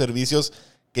muchos servicios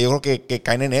que yo creo que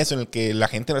caen en eso, en el que la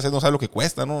gente a veces no sabe lo que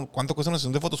cuesta, ¿no? ¿Cuánto cuesta una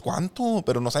sesión de fotos? ¿Cuánto?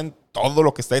 Pero no saben todo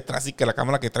lo que está detrás y que la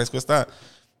cámara que traes cuesta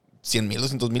 100,000,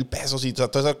 200,000 pesos y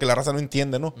todo eso que la raza no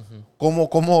entiende, ¿no? Uh-huh.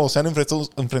 ¿Cómo se han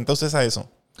enfrentado ustedes a eso?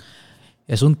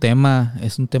 Es un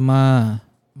tema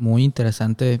muy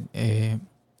interesante.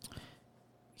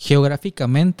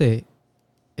 Geográficamente,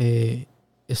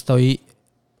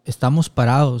 estamos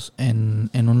parados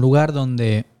en un lugar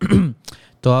donde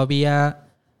todavía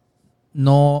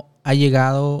no ha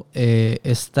llegado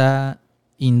esta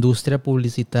industria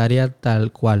publicitaria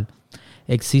tal cual.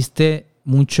 Existe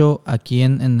mucho aquí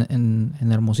en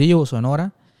Hermosillo,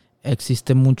 Sonora.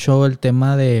 Existe mucho el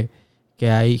tema de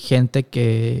que hay gente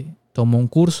que toma un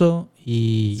curso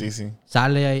y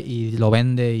sale y lo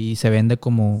vende y se vende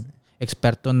como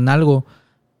experto en algo,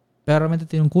 pero realmente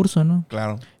tiene un curso, ¿no?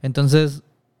 Claro. Entonces,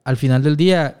 al final del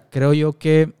día, creo yo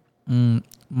que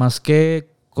más que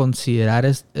considerar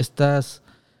estas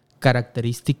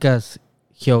características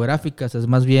geográficas, es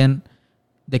más bien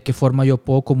de qué forma yo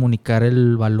puedo comunicar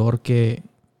el valor que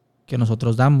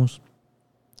nosotros damos.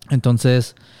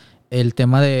 Entonces, en el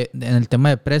tema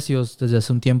de precios, desde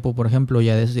hace un tiempo, por ejemplo,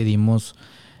 ya decidimos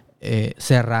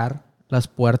cerrar las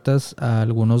puertas a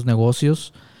algunos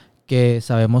negocios que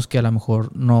sabemos que a lo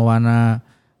mejor no van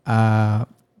a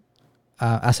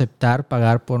aceptar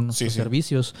pagar por nuestros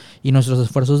servicios, y nuestros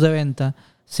esfuerzos de venta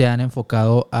se han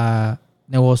enfocado a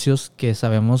negocios que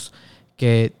sabemos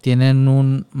que tienen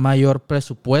un mayor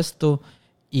presupuesto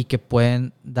y que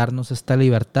pueden darnos esta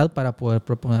libertad para poder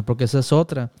proponer, porque esa es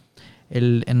otra.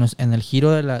 En el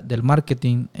giro del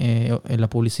marketing, en la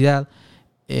publicidad,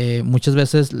 muchas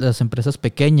veces las empresas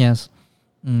pequeñas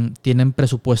tienen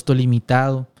presupuesto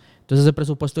limitado. Entonces ese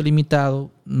presupuesto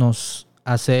limitado nos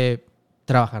hace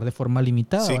trabajar de forma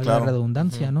limitada, sí, ¿vale? Claro. La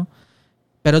redundancia, ¿no?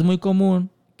 Pero es muy común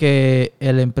que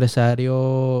el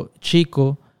empresario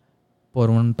chico, por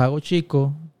un pago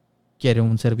chico, quiere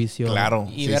un servicio. Claro.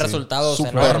 Y ve resultados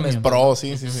super enormes. Pro,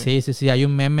 Sí. Hay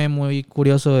un meme muy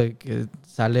curioso de que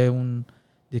sale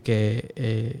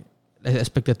las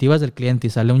expectativas del cliente y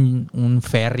sale un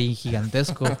ferry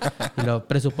gigantesco y los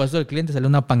presupuestos del cliente sale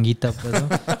una panguita, pues, ¿no?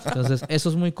 Entonces, eso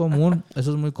es muy común.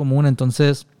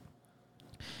 Entonces,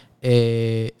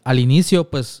 al inicio,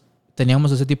 pues,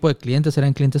 teníamos ese tipo de clientes,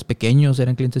 eran clientes pequeños,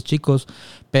 eran clientes chicos,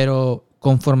 pero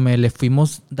conforme le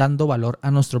fuimos dando valor a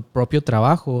nuestro propio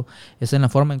trabajo, es en la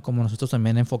forma en como nosotros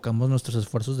también enfocamos nuestros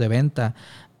esfuerzos de venta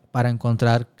para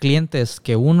encontrar clientes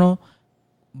que, uno,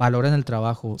 valoren el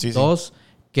trabajo, dos,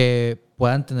 que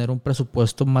puedan tener un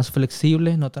presupuesto más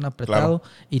flexible, no tan apretado,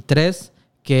 y tres,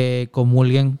 que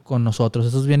comulguen con nosotros.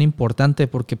 Eso es bien importante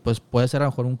porque pues puede ser a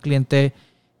lo mejor un cliente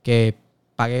que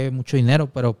pague mucho dinero,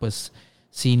 pero pues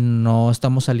si no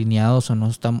estamos alineados o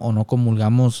no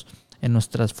comulgamos en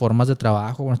nuestras formas de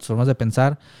trabajo, en nuestras formas de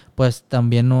pensar, pues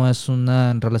también no es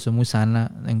una relación muy sana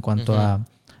en cuanto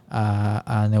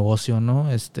a negocio, ¿no?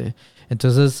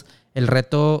 Entonces, el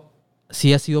reto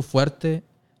sí ha sido fuerte.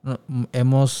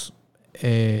 Hemos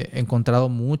encontrado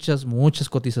muchas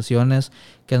cotizaciones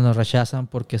que nos rechazan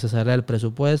porque se sale del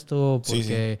presupuesto,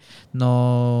 porque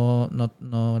no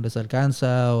les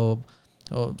alcanza o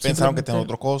pensaron que tenía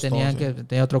otro costo.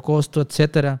 Tenía otro costo,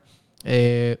 etcétera.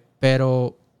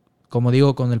 Pero, como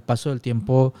digo, con el paso del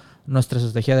tiempo, nuestra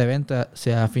estrategia de venta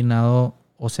se ha afinado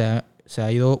o se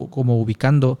ha ido como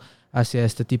ubicando hacia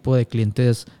este tipo de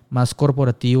clientes más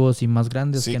corporativos y más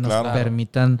grandes que nos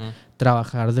permitan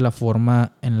trabajar de la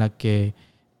forma en la que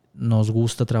nos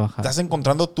gusta trabajar. Estás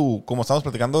encontrando como estamos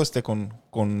platicando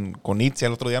con Itzia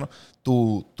el otro día, ¿no?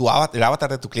 El avatar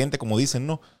de tu cliente, como dicen,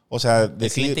 ¿no? O sea,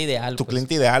 cliente ideal. Tu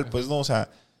cliente ideal, pues, ¿no? O sea,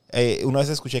 una vez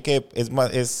escuché que es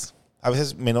a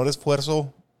veces menor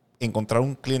esfuerzo encontrar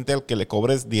un cliente al que le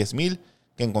cobres 10,000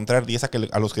 que encontrar 10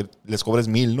 a los que les cobres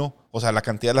 1,000, ¿no? O sea,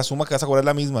 la suma que vas a cobrar es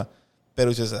la misma, pero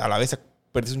dices, a la vez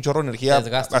perdiste un chorro de energía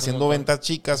Desgastas haciendo ventas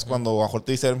chicas cuando a lo mejor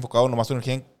te dice enfocado nomás tu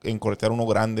energía en corretear uno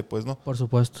grande, pues, ¿no? Por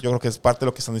supuesto. Yo creo que es parte de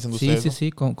lo que están diciendo Sí, ustedes, sí, ¿no?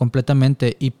 sí,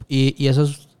 completamente. Y eso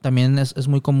también es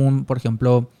muy común, por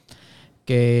ejemplo,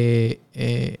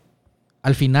 que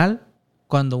al final,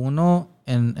 cuando uno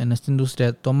en esta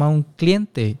industria toma un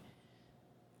cliente,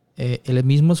 el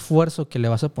mismo esfuerzo que le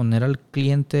vas a poner al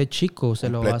cliente chico, se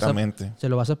lo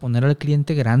vas a poner al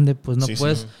cliente grande. Pues no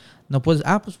puedes,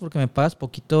 pues porque me pagas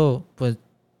poquito, pues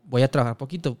voy a trabajar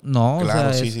poquito. No, claro,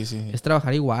 o sea, es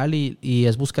trabajar igual y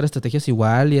es buscar estrategias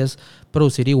igual y es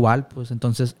producir igual. Pues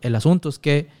entonces el asunto es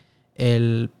que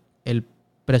el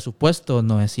presupuesto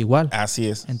no es igual. Así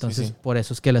es. Entonces por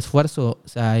eso es que el esfuerzo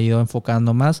se ha ido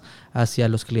enfocando más hacia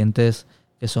los clientes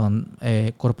que son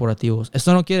corporativos.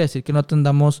 Esto no quiere decir que no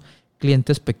tengamos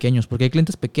clientes pequeños, porque hay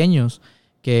clientes pequeños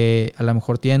que a lo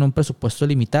mejor tienen un presupuesto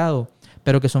limitado,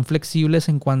 pero que son flexibles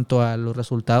en cuanto a los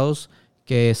resultados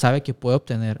que sabe que puede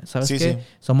obtener. ¿Sabes qué?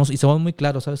 Somos muy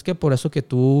claros. ¿Sabes qué? Por eso que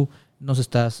tú nos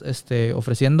estás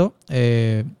ofreciendo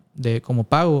como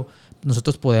pago,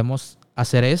 nosotros podemos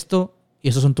hacer esto y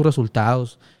esos son tus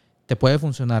resultados. Te puede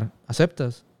funcionar.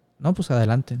 ¿Aceptas? No, pues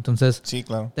adelante. Entonces, sí,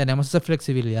 claro. Tenemos esa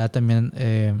flexibilidad también.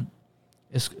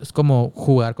 Es como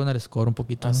jugar con el score un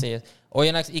poquito, ¿no? Así es.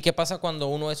 Oye, Nax, ¿y qué pasa cuando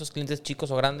uno de esos clientes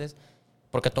chicos o grandes,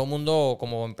 porque todo mundo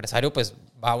como empresario pues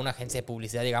va a una agencia de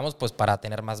publicidad, digamos, pues para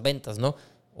tener más ventas, ¿no?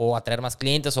 O atraer más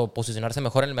clientes o posicionarse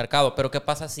mejor en el mercado. Pero ¿qué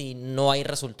pasa si no hay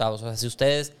resultados? O sea, si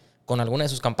ustedes con alguna de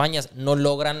sus campañas no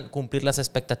logran cumplir las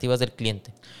expectativas del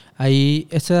cliente. Ahí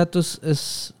ese dato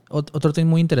es otro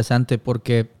tema muy interesante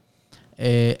porque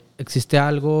existe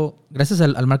algo, gracias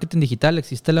al marketing digital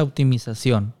existe la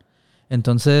optimización.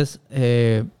 Entonces,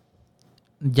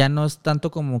 ya no es tanto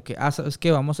como que, ¿sabes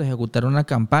qué? Vamos a ejecutar una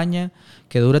campaña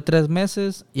que dure 3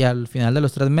 meses y al final de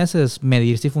los 3 meses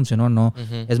medir si funcionó o no.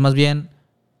 Uh-huh. Es más bien,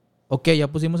 ok, ya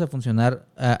pusimos a funcionar,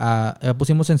 ya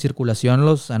pusimos en circulación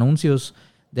los anuncios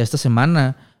de esta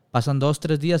semana. Pasan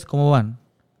 2-3 días, ¿cómo van?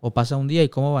 O pasa un día y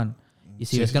 ¿cómo van? Y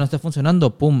si ves que no está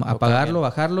funcionando, pum, apagarlo,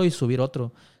 bajarlo y subir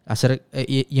otro.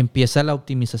 Y empieza la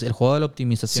optimización. El juego de la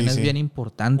optimización es bien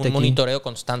importante. Un monitoreo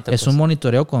constante. Es un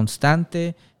monitoreo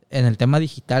constante en el tema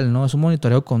digital, ¿no? Es un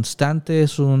monitoreo constante,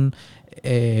 es un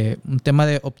tema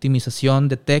de optimización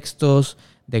de textos,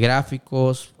 de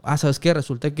gráficos. ¿Sabes qué?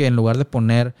 Resulta que en lugar de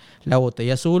poner la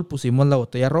botella azul, pusimos la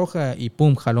botella roja y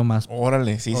pum, jaló más.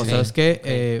 Órale, sí. ¿Sabes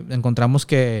qué? Encontramos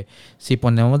que si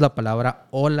ponemos la palabra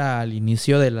hola al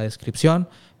inicio de la descripción,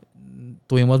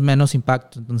 tuvimos menos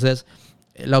impacto. Entonces,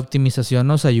 la optimización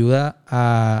nos ayuda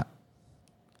a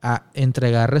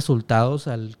entregar resultados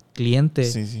al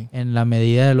cliente en la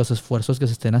medida de los esfuerzos que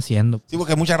se estén haciendo. Sí,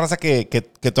 porque hay mucha raza que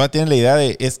todavía tiene la idea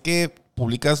de es que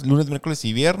publicas lunes, miércoles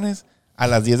y viernes a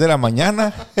las 10 de la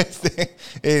mañana.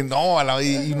 No,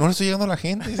 y no le estoy llegando a la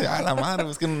gente. Dice, la madre,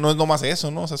 es que no es nomás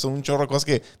eso, ¿no? O sea, son un chorro de cosas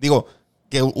que, digo,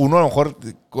 que uno a lo mejor,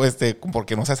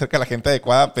 porque no se acerca a la gente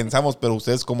adecuada, pensamos, pero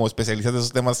ustedes como especialistas de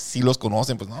esos temas sí los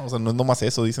conocen, pues no, o sea, no es nomás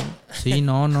eso, dicen. Sí,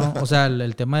 no. O sea,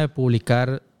 el tema de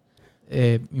publicar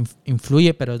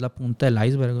influye, pero es la punta del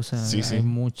iceberg. O sea, hay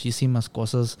muchísimas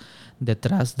cosas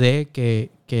detrás de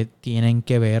que tienen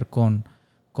que ver con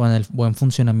el buen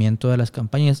funcionamiento de las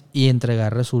campañas y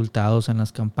entregar resultados en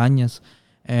las campañas.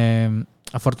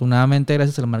 Afortunadamente,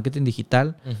 gracias al marketing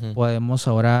digital, podemos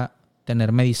ahora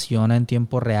tener medición en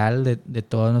tiempo real de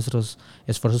todos nuestros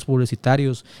esfuerzos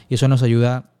publicitarios y eso nos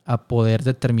ayuda a poder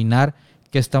determinar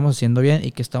qué estamos haciendo bien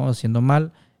y qué estamos haciendo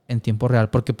mal en tiempo real,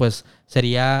 porque pues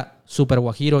sería súper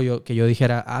guajiro que yo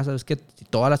dijera, ¿sabes qué? Si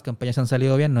todas las campañas han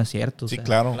salido bien, no es cierto. Sí,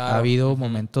 claro. Ha habido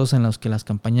momentos en los que las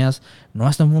campañas no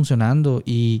están funcionando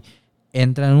y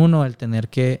entra en uno el tener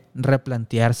que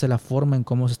replantearse la forma en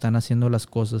cómo se están haciendo las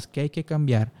cosas. ¿Qué hay que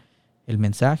cambiar? El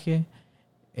mensaje,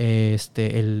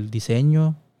 el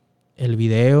diseño, el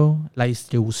video, la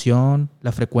distribución,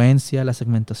 la frecuencia, la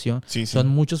segmentación. Son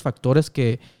muchos factores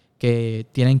que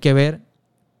tienen que ver,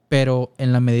 pero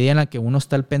en la medida en la que uno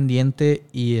está al pendiente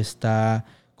y está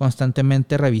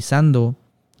constantemente revisando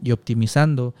y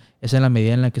optimizando, es en la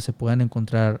medida en la que se puedan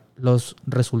encontrar los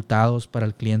resultados para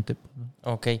el cliente.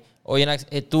 Ok. Oye, Nax,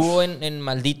 tú en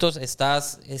Malditos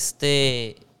estás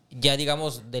ya,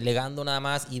 digamos, delegando nada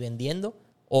más y vendiendo,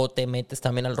 ¿o te metes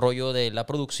también al rollo de la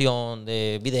producción,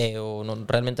 de video? No,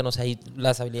 realmente no sé, ahí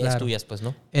las habilidades tuyas, pues,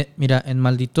 ¿no? Mira, en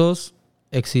Malditos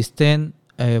existen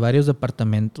varios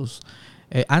departamentos.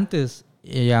 Antes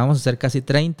llegábamos a ser casi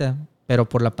 30, pero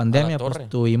por la pandemia pues,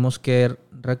 tuvimos que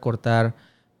recortar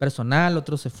personal,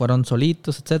 otros se fueron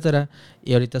solitos, etcétera,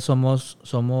 y ahorita somos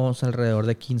alrededor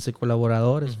de 15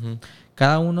 colaboradores. Uh-huh.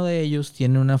 Cada uno de ellos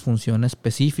tiene una función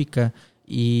específica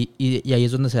y ahí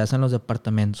es donde se hacen los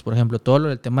departamentos. Por ejemplo, todo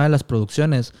el tema de las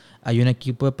producciones, hay un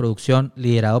equipo de producción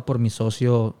liderado por mi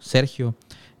socio Sergio,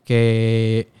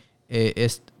 que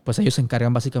pues ellos se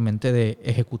encargan básicamente de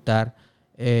ejecutar,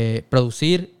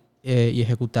 producir y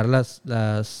ejecutar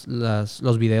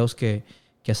los videos que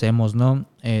hacemos, ¿no?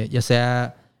 Ya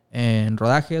sea en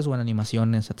rodajes o en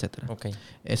animaciones, etcétera. Okay.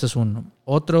 Ese es uno.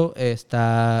 Otro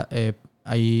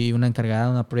hay una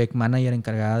project manager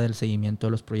encargada del seguimiento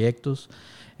de los proyectos.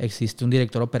 Existe un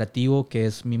director operativo que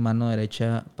es mi mano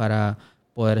derecha para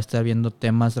poder estar viendo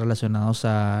temas relacionados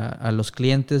a los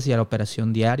clientes y a la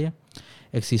operación diaria.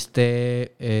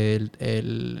 Existe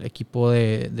el equipo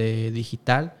de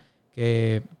digital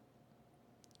que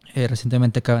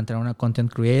recientemente acaba de entrar una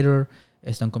content creator,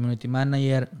 está un community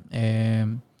manager,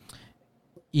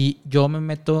 y yo me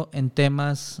meto en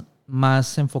temas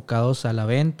más enfocados a la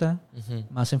venta,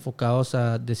 más enfocados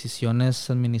a decisiones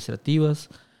administrativas,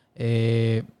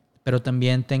 pero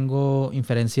también tengo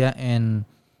inferencia en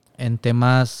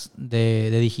temas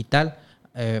de digital.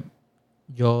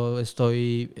 Yo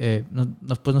estoy,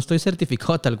 pues no estoy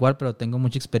certificado tal cual, pero tengo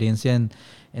mucha experiencia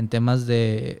en temas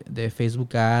de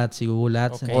Facebook Ads y Google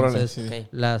Ads. Okay. Entonces,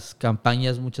 las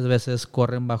campañas muchas veces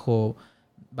corren bajo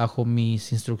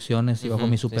mis instrucciones y bajo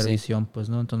mi supervisión, pues,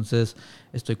 ¿no? Entonces,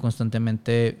 estoy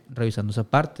constantemente revisando esa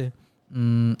parte.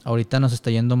 Ahorita nos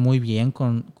está yendo muy bien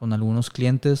con algunos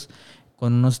clientes.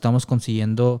 Con unos estamos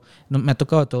consiguiendo... me ha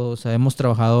tocado todo. O sea, hemos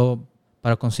trabajado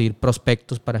para conseguir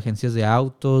prospectos para agencias de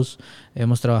autos.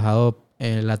 Hemos trabajado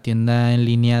la tienda en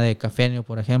línea de Cafenio,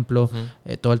 por ejemplo.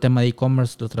 Todo el tema de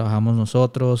e-commerce lo trabajamos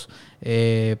nosotros.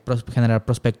 Generar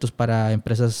prospectos para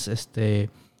empresas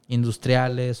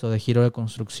industriales o de giro de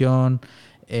construcción.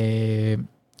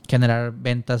 Generar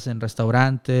ventas en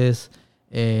restaurantes,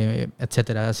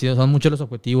 etcétera. Así son muchos los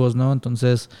objetivos, ¿no?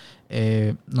 Entonces,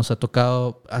 nos ha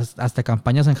tocado hasta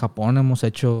campañas en Japón hemos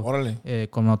hecho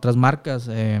con otras marcas,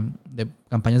 de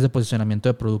campañas de posicionamiento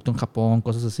de producto en Japón,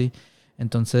 cosas así.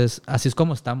 Entonces, así es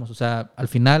como estamos. O sea, al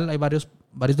final hay varios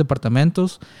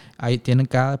departamentos.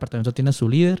 Cada departamento tiene su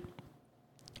líder.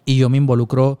 Y yo me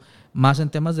involucro más en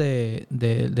temas de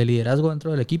liderazgo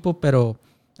dentro del equipo, pero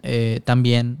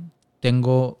también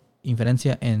tengo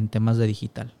inferencia en temas de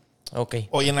digital. Ok.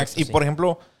 Oye, Nax, y por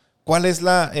ejemplo, ¿cuál es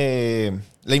la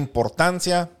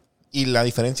importancia y la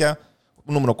diferencia?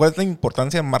 Número, ¿cuál es la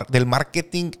importancia del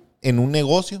marketing en un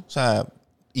negocio? O sea,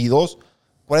 y dos,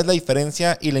 ¿cuál es la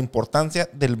diferencia y la importancia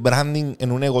del branding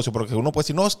en un negocio? Porque uno puede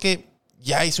decir, no, es que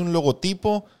ya hice un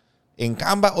logotipo en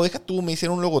Canva, o deja tú, me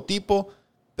hicieron un logotipo,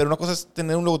 pero una cosa es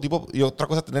tener un logotipo y otra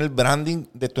cosa es tener el branding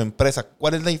de tu empresa.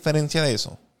 ¿Cuál es la diferencia de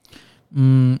eso?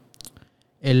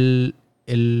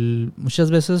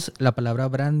 Muchas veces la palabra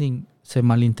branding se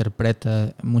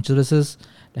malinterpreta. Muchas veces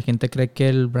la gente cree que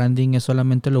el branding es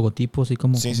solamente el logotipo, así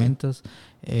como comentas.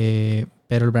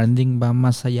 Pero el branding va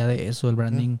más allá de eso. El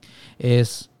branding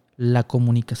es la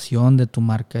comunicación de tu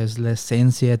marca, es la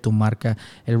esencia de tu marca.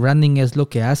 El branding es lo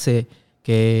que hace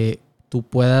que tú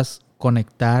puedas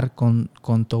conectar con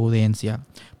tu audiencia.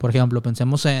 Por ejemplo,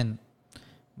 pensemos en...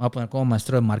 Voy a poner como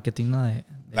maestro de marketing, ¿no?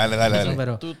 Dale.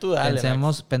 Pero Tú dale,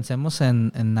 pensemos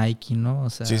en Nike, ¿no? O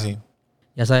sea, sí.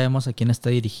 Ya sabemos a quién está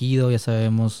dirigido, ya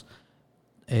sabemos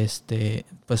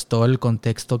pues todo el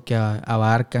contexto que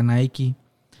abarca Nike,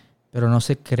 pero no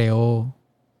se creó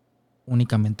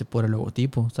únicamente por el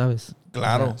logotipo, ¿sabes?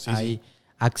 Claro, o sea, hay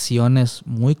acciones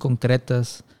muy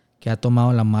concretas que ha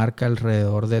tomado la marca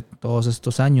alrededor de todos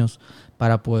estos años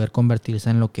para poder convertirse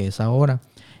en lo que es ahora.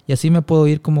 Y así me puedo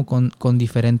ir como con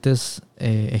diferentes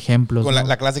ejemplos. Con ¿no?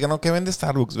 la clásica, ¿no? Que vende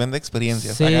Starbucks, vende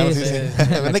experiencias. Sí.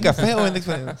 ¿Vende café o vende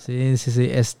experiencias?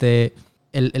 Sí.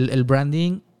 El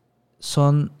branding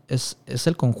es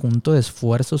el conjunto de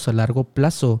esfuerzos a largo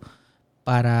plazo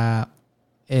para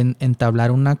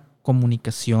entablar una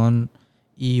comunicación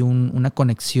y una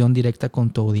conexión directa con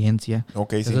tu audiencia.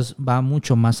 Entonces va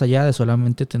mucho más allá de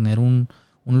solamente tener un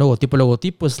logotipo. El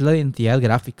logotipo es la identidad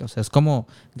gráfica. O sea, es como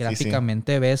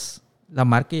gráficamente ves la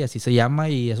marca y así se llama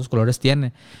y esos colores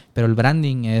tiene. Pero el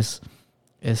branding es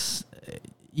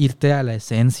irte a la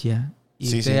esencia,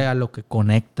 irte a lo que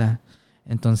conecta.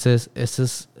 Entonces, esa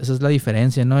es la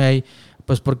diferencia, ¿no? Y hay,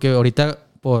 pues porque ahorita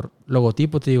por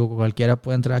logotipo, te digo, cualquiera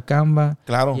puede entrar a Canva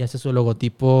y hace su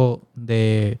logotipo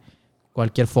de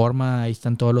cualquier forma. Ahí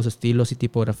están todos los estilos y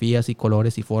tipografías y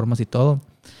colores y formas y todo.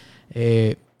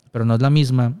 Pero no es la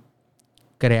misma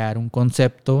crear un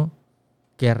concepto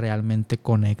que realmente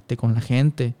conecte con la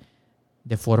gente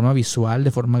de forma visual,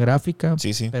 de forma gráfica,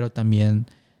 pero también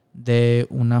de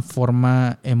una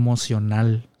forma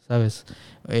emocional, ¿sabes?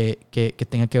 Que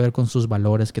tenga que ver con sus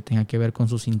valores, que tenga que ver con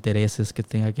sus intereses, que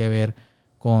tenga que ver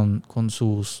con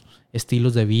sus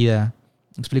estilos de vida.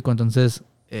 ¿Me explico? Entonces,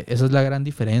 esa es la gran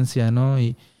diferencia, ¿no?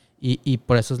 Y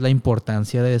por eso es la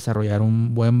importancia de desarrollar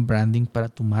un buen branding para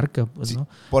tu marca, pues, Sí. ¿no?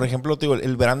 Por ejemplo, digo,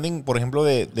 el branding, por ejemplo,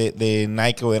 de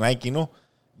Nike o de Nike, ¿no?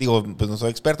 Digo, pues no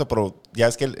soy experto, pero ya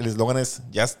es que el eslogan es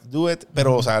Just Do It.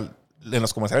 Pero, o sea, en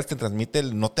los comerciales te transmite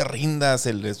el no te rindas,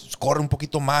 el corre un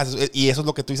poquito más. Y eso es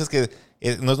lo que tú dices que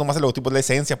no es nomás el logotipo, es la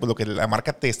esencia, pues lo que la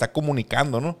marca te está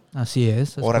comunicando, ¿no? Así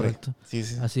es correcto. Sí,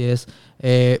 sí. Así es.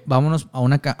 Vámonos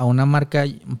a una marca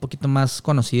un poquito más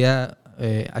conocida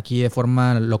aquí de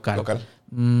forma local.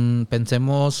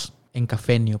 Pensemos en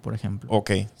Cafenio, por ejemplo.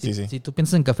 Ok, sí. Si tú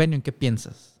piensas en Cafenio, ¿en qué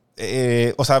piensas?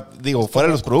 O sea, digo, fuera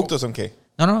de los productos, ¿en qué?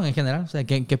 No, en general. O sea,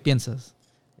 ¿qué piensas?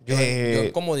 Yo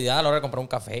en comodidad a la hora de comprar un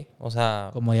café. O sea,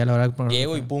 Comodidad a la hora de comprar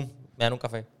llego y pum, me dan un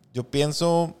café. Yo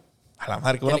pienso... A la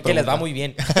madre, qué buena Que les pregunta. va muy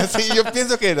bien. Sí, yo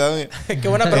pienso que... Qué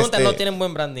buena pregunta, no tienen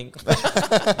buen branding.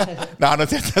 No es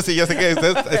cierto. Sí, yo sé que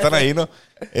ustedes están ahí, ¿no?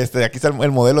 Aquí está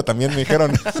el modelo también, me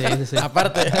dijeron. Sí.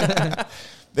 Aparte.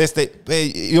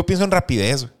 Yo pienso en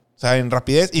rapidez. O sea, en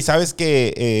rapidez. Y sabes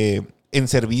que en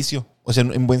servicio. O sea,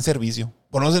 en buen servicio.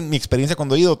 Por lo menos en mi experiencia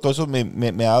cuando he ido, todo eso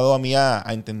me ha dado a mí a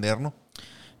entender, ¿no?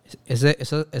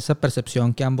 Esa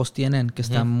percepción que ambos tienen, que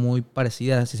está muy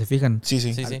parecida, si se fijan.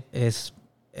 Sí. Es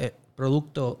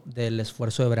producto del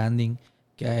esfuerzo de branding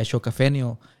que ha hecho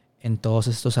Cafenio en todos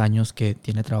estos años que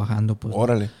tiene trabajando. Pues,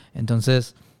 órale. ¿no?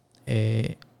 Entonces,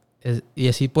 y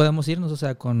así podemos irnos, o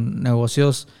sea, con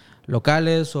negocios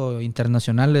locales o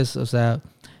internacionales. O sea,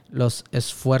 los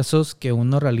esfuerzos que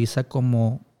uno realiza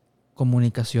como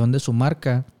comunicación de su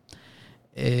marca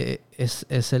es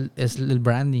el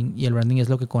branding, y el branding es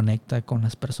lo que conecta con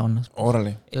las personas.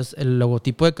 Órale. Entonces, el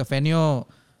logotipo de Cafenio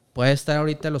puede estar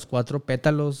ahorita los 4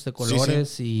 pétalos de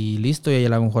colores y listo, y a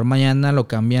lo mejor mañana lo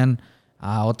cambian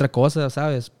a otra cosa,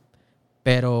 ¿sabes?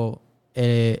 Pero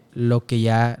lo que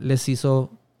ya les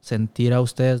hizo sentir a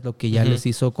ustedes, lo que ya les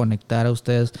hizo conectar a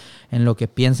ustedes, en lo que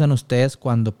piensan ustedes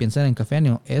cuando piensan en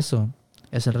Cafenio, eso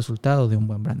es el resultado de un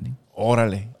buen branding.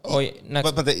 Órale. Oye,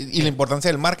 ¿Y la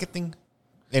importancia del marketing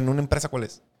en una empresa cuál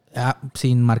es?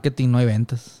 Sin marketing no hay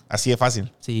ventas. Así de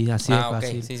fácil. Sí, así de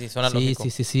fácil. Okay. Sí, suena lógico.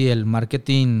 Sí. El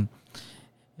marketing...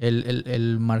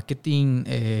 El marketing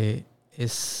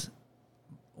es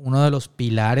uno de los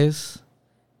pilares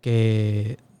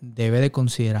que debe de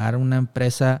considerar una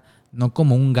empresa no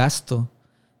como un gasto,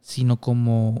 sino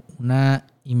como una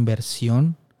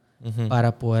inversión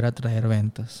para poder atraer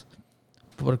ventas.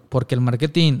 Porque el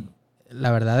marketing,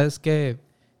 la verdad es que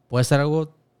puede ser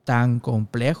algo tan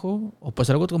complejo o puede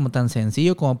ser algo como tan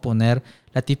sencillo como poner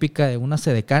la típica de unas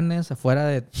sedecanes afuera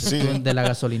de la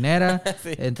gasolinera,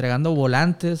 entregando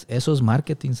volantes. Eso es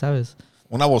marketing, ¿sabes?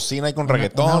 Una bocina ahí con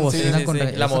reggaetón. Una bocina con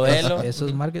la modelo. Eso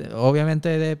es marketing. Obviamente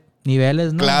de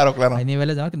niveles, ¿no? Claro. Hay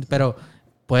niveles de marketing, pero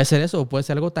puede ser eso, o puede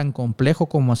ser algo tan complejo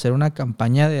como hacer una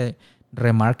campaña de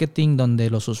remarketing donde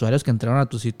los usuarios que entraron a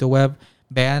tu sitio web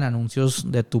vean anuncios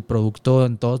de tu producto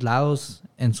en todos lados,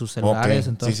 en sus celulares,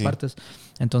 en todas partes.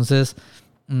 Entonces,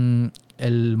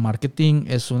 el marketing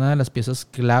es una de las piezas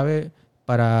clave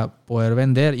para poder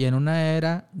vender. Y en una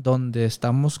era donde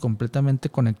estamos completamente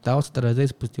conectados a través de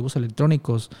dispositivos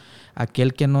electrónicos,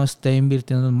 aquel que no esté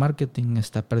invirtiendo en marketing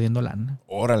está perdiendo lana.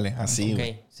 Órale, así.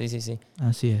 Okay. Sí.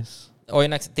 Así es. Oye,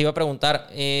 Nax, te iba a preguntar.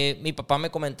 Mi papá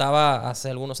me comentaba hace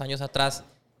algunos años atrás,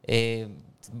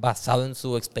 basado en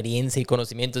su experiencia y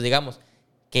conocimientos, digamos,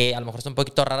 que a lo mejor es un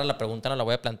poquito rara la pregunta, no la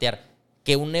voy a plantear,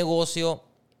 que un negocio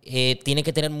tiene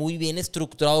que tener muy bien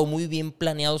estructurado, muy bien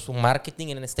planeado su marketing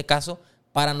en este caso,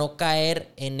 para no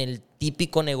caer en el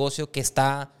típico negocio que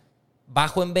está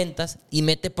bajo en ventas y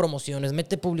mete promociones,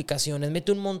 mete publicaciones,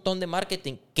 mete un montón de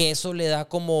marketing, que eso le da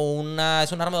como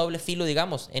es un arma de doble filo,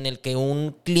 digamos, en el que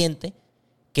un cliente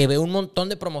que ve un montón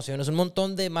de promociones, un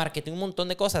montón de marketing, un montón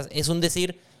de cosas, es un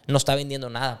decir, no está vendiendo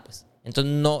nada, pues.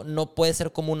 Entonces no puede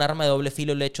ser como un arma de doble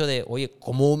filo el hecho de, oye,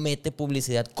 cómo mete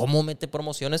publicidad, cómo mete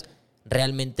promociones,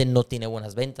 realmente no tiene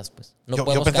buenas ventas, pues. Yo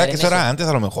pensaba que eso era antes,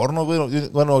 a lo mejor, ¿no?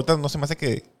 Bueno, ahorita no se me hace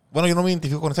que... Bueno, yo no me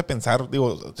identifico con ese pensar,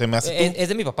 digo, se me hace... Es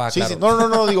de mi papá, claro. Sí.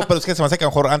 No, digo, pero es que se me hace que a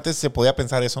lo mejor antes se podía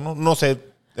pensar eso, ¿no? No sé,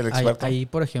 el experto. Ahí,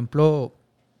 por ejemplo,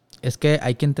 es que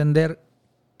hay que entender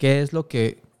qué es lo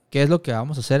que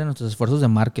vamos a hacer en nuestros esfuerzos de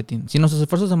marketing. Si nuestros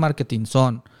esfuerzos de marketing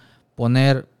son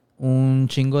poner un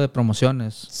chingo de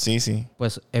promociones. Sí.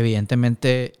 Pues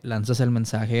evidentemente lanzas el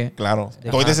mensaje. Claro.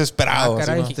 Estoy desesperado.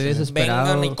 Caray, estoy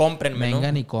desesperado. Vengan y cómprenme,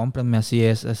 Vengan y cómprenme, así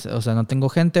es. O sea, no tengo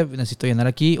gente, necesito llenar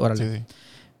aquí, órale. Sí.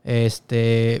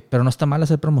 Pero no está mal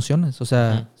hacer promociones. O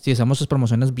sea, si hacemos sus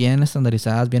promociones bien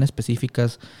estandarizadas, bien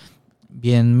específicas,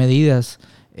 bien medidas,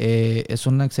 es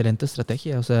una excelente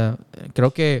estrategia. O sea,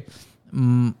 creo que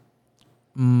no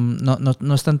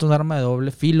es tanto un arma de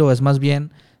doble filo, es más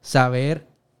bien saber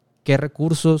qué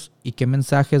recursos y qué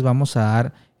mensajes vamos a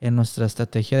dar en nuestra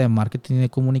estrategia de marketing y de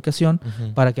comunicación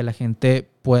para que la gente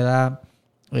pueda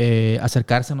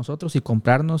acercarse a nosotros y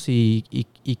comprarnos y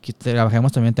que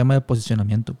trabajemos también en tema de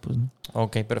posicionamiento. Pues, ¿no?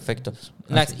 Ok, perfecto.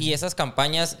 Nax, y esas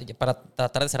campañas, para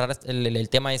tratar de cerrar el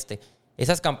tema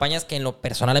esas campañas que en lo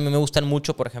personal a mí me gustan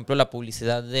mucho, por ejemplo, la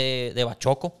publicidad de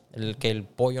Bachoco, el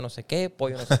pollo no sé qué,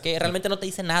 realmente no te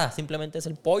dice nada, simplemente es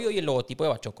el pollo y el logotipo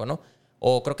de Bachoco, ¿no?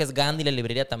 O creo que es Gandhi, la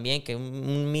librería también, que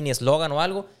un mini eslogan o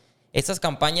algo. Estas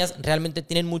campañas realmente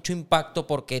tienen mucho impacto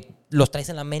porque los traes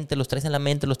en la mente,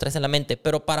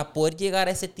 pero para poder llegar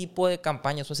a ese tipo de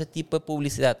campañas o ese tipo de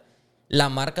publicidad, la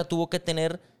marca tuvo que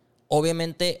tener,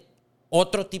 obviamente,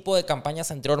 otro tipo de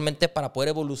campañas anteriormente para poder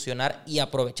evolucionar y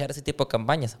aprovechar ese tipo de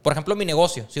campañas. Por ejemplo, mi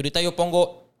negocio. Si ahorita yo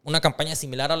pongo una campaña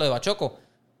similar a lo de Bachoco,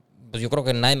 pues yo creo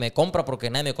que nadie me compra porque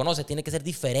nadie me conoce. Tiene que ser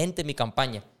diferente mi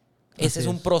campaña. ¿Ese es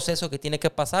un proceso que tiene que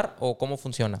pasar o cómo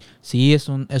funciona? Sí, es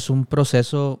un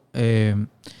proceso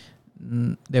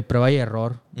de prueba y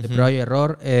error.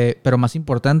 Pero más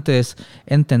importante es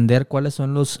entender cuáles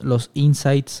son los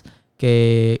insights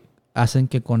que hacen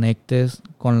que conectes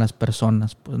con las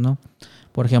personas, pues, ¿no?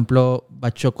 Por ejemplo,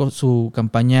 Bachoco, su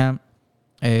campaña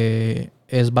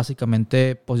es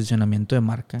básicamente posicionamiento de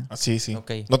marca. Sí.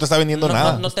 Okay. No te está vendiendo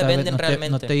nada. No te venden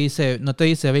realmente. No te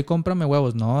dice, ve y cómprame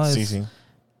huevos, no. Sí.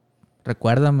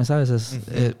 Recuérdame, ¿sabes? Es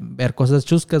ver cosas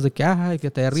chuscas de que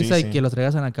te dé risa y que los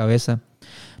traigas en la cabeza.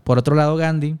 Por otro lado,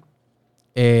 Gandhi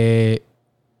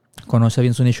conoce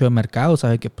bien su nicho de mercado,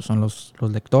 sabe que pues, son los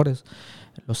lectores,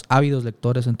 los ávidos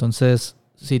lectores. Entonces,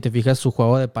 si te fijas, su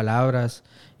juego de palabras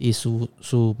y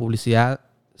su publicidad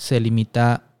se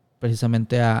limita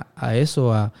precisamente a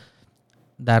eso, a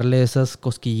darle esas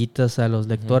cosquillitas a los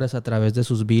lectores a través de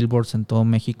sus billboards en todo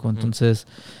México. Entonces,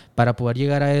 para poder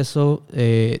llegar a eso,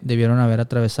 debieron haber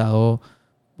atravesado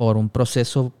por un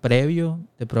proceso previo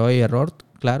de prueba y error,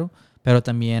 claro, pero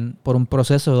también por un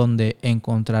proceso donde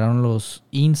encontraron los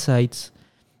insights.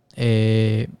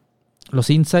 Los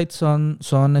insights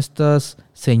son estas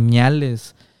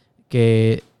señales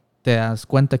que te das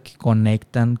cuenta que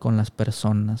conectan con las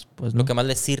personas. Pues, ¿no? Lo que más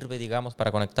les sirve, digamos,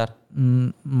 para conectar.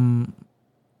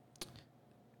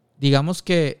 Digamos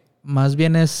que más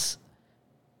bien es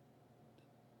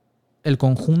el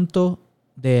conjunto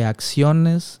de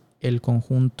acciones, el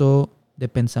conjunto de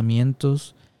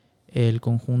pensamientos, el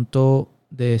conjunto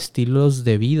de estilos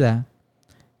de vida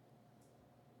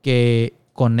que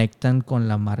conectan con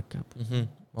la marca.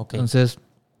 Okay. Entonces,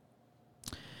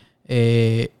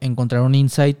 encontrar un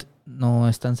insight no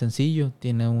es tan sencillo.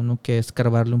 Tiene uno que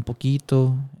escarbarle un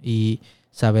poquito y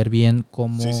saber bien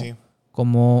cómo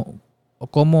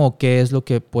o qué es lo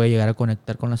que puede llegar a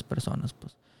conectar con las personas.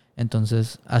 Pues.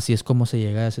 Entonces, así es como se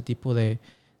llega a ese tipo de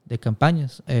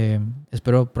campañas.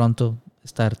 Espero pronto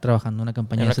estar trabajando una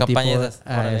campaña de ese tipo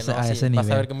a ese nivel.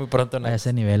 Vas a ver que muy pronto. A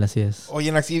ese nivel, así es.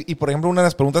 Oye, Nax, y por ejemplo, una de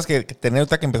las preguntas que tenía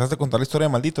ahorita que empezaste a contar la historia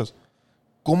de Malditos.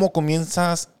 ¿Cómo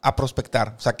comienzas a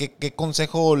prospectar? O sea, ¿qué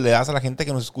consejo le das a la gente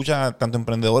que nos escucha, tanto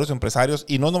emprendedores o empresarios?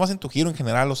 Y no nomás en tu giro en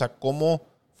general. O sea, ¿cómo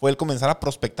fue el comenzar a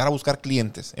prospectar, a buscar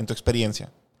clientes en tu experiencia?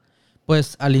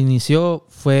 Pues al inicio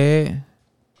fue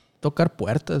tocar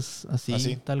puertas,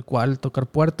 así tal cual, tocar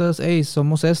puertas. Hey,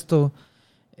 somos esto.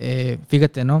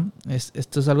 Fíjate, ¿no?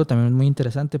 Esto es algo también muy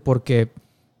interesante porque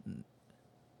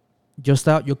yo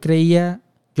creía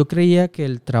que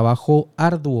el trabajo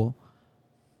arduo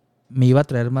me iba a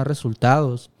traer más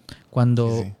resultados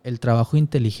cuando el trabajo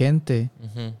inteligente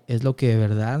es lo que de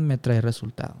verdad me trae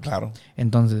resultados. Claro.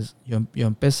 Entonces, yo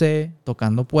empecé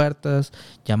tocando puertas,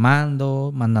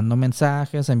 llamando, mandando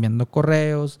mensajes, enviando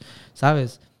correos,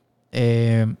 ¿sabes?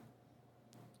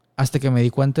 Hasta que me di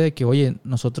cuenta de que, oye,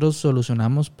 nosotros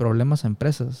solucionamos problemas a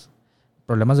empresas,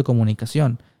 problemas de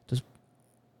comunicación. Entonces,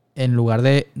 en lugar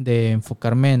de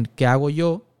enfocarme en qué hago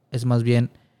yo, es más bien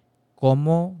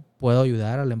cómo puedo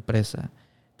ayudar a la empresa.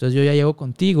 Entonces, yo ya llego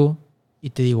contigo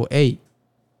y te digo, hey,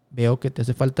 veo que te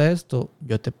hace falta esto,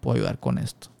 yo te puedo ayudar con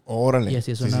esto. Órale. Y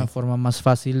así es una forma más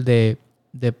fácil de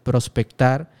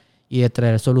prospectar y de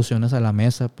traer soluciones a la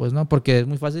mesa, pues, ¿no? Porque es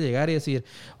muy fácil llegar y decir,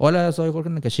 hola, soy Jorge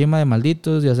Nakashima de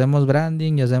Malditos, y hacemos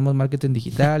branding, y hacemos marketing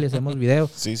digital, y hacemos video.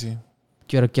 Sí.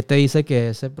 Pero ¿qué te dice que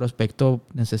ese prospecto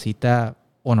necesita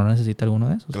o no necesita alguno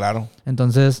de esos? Claro.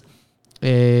 Entonces,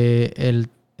 el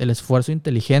esfuerzo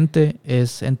inteligente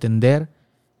es entender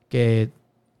que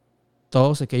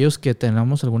todos aquellos que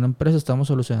tenemos alguna empresa estamos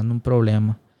solucionando un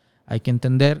problema. Hay que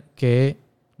entender que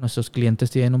nuestros clientes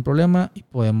tienen un problema y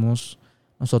podemos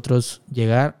nosotros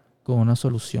llegar con una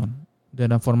solución de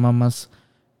una forma más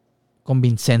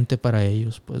convincente para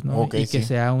ellos, pues, ¿no? Ok, y que sí.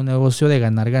 sea un negocio de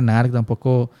ganar,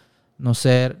 tampoco no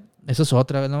ser... Eso es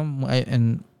otra, ¿no?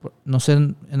 No sé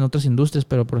en otras industrias,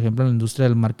 pero por ejemplo en la industria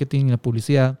del marketing y la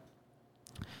publicidad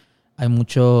hay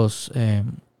muchas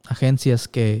agencias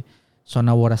que son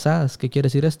aborazadas. ¿Qué quiere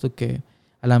decir esto? Que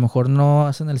a lo mejor no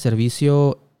hacen el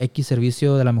servicio, X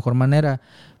servicio de la mejor manera,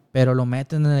 pero lo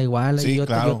meten en el igual. Sí, Y yo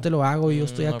claro. te lo hago, yo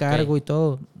estoy a ok. cargo y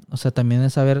todo. O sea, también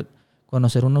es saber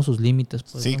conocer uno sus límites,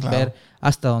 pues, Sí, ¿no? claro. Ver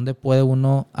hasta dónde puede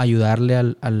uno ayudarle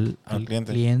al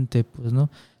cliente. cliente, pues, ¿no?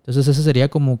 Entonces ese sería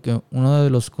como que uno de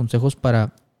los consejos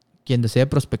para quien desee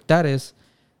prospectar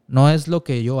no es lo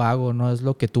que yo hago, no es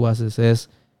lo que tú haces, es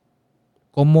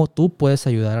cómo tú puedes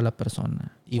ayudar a la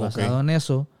persona. Y Ok. basado en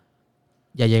eso,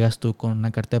 ya llegas tú con una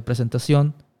carta de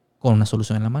presentación con una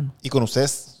solución en la mano. Y con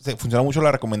ustedes funciona mucho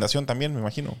la recomendación también, me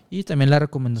imagino. Y también la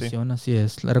recomendación, así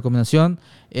es. La recomendación,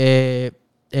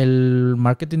 el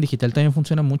marketing digital también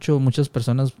funciona mucho. Muchas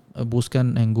personas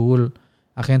buscan en Google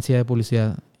agencia de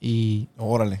publicidad y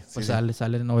Órale. pues sí.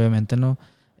 salen obviamente, ¿no?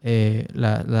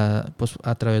 Pues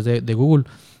a través de Google.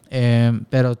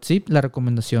 Pero sí, la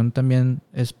recomendación también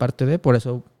es parte de, por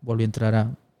eso volví a entrar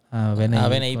a BNI. A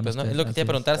BNI, con pues, ¿no? ustedes, Es lo que te iba a así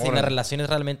preguntar, si Órale. las relaciones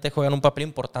realmente juegan un papel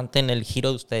importante en el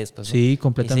giro de ustedes, pues, ¿no? Sí, Y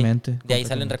completamente. sí, de ahí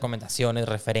salen recomendaciones,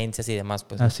 referencias y demás,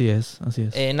 pues, ¿no? Así es.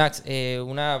 Nax,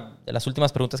 una de las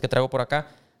últimas preguntas que traigo por acá.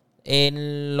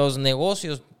 En los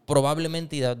negocios,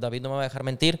 probablemente, y David no me va a dejar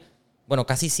mentir, bueno,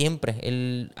 casi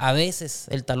siempre, a veces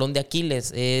el talón de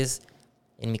Aquiles es,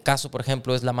 en mi caso, por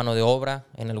ejemplo, es la mano de obra,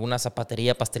 en alguna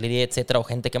zapatería, pastelería, etcétera, o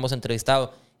gente que hemos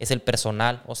entrevistado, es el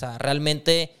personal. O sea,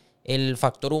 realmente el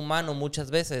factor humano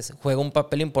muchas veces juega un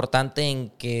papel importante en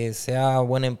que sea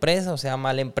buena empresa o sea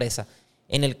mala empresa.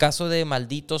 En el caso de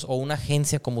Malditos o una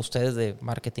agencia como ustedes de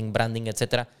marketing, branding,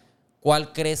 etcétera,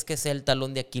 ¿cuál crees que sea el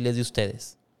talón de Aquiles de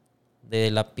ustedes? De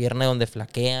la pierna donde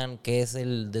flaquean, ¿qué es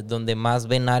de donde más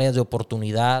ven áreas de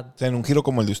oportunidad? O sea, en un giro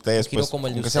como el de ustedes, Un giro pues, como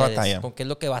el de ¿con qué se ustedes. batalla? ¿Con qué es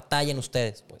lo que batallan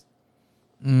ustedes, pues?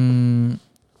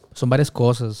 Son varias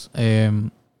cosas.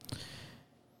 Me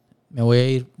voy a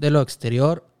ir de lo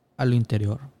exterior a lo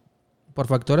interior. Por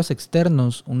factores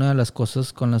externos, una de las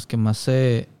cosas con las que más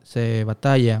se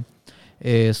batalla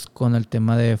es con el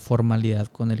tema de formalidad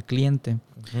con el cliente.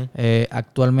 Uh-huh.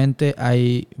 Actualmente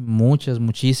hay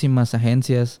muchísimas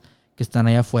agencias que están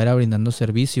allá afuera brindando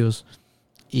servicios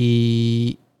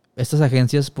y estas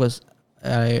agencias pues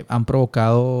han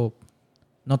provocado,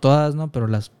 no todas, ¿no? Pero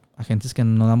las agencias que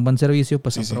no dan buen servicio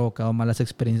pues han provocado malas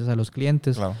experiencias a los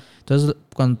clientes. Claro. Entonces,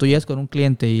 cuando tú llegas con un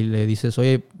cliente y le dices,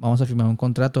 oye, vamos a firmar un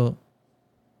contrato,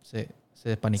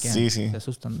 se paniquean, se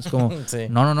asustan. Es como, sí.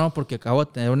 no, porque acabo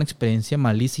de tener una experiencia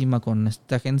malísima con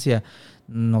esta agencia.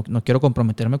 No quiero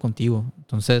comprometerme contigo.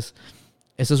 Entonces,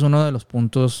 ese es uno de los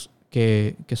puntos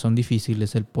que son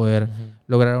difíciles, el poder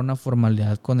lograr una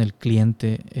formalidad con el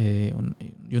cliente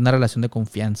y una relación de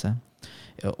confianza.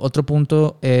 Otro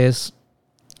punto es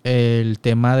el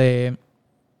tema de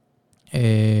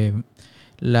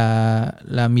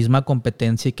la misma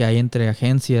competencia que hay entre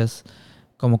agencias.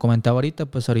 Como comentaba ahorita,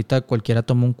 pues ahorita cualquiera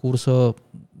toma un curso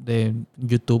de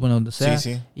YouTube en donde sea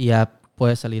y ya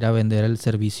puede salir a vender el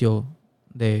servicio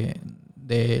de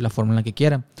la forma en la que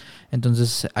quiera.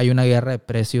 Entonces hay una guerra de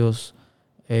precios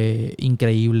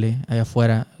increíble allá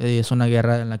afuera. Es una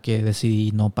guerra en la que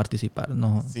decidí no participar.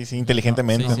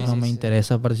 Inteligentemente. No me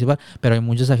interesa participar, pero hay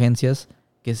muchas agencias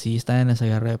que sí están en esa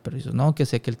guerra de precios. No, que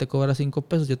sé que él te cobra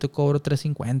 $5, yo te cobro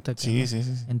 $3.50. Sí.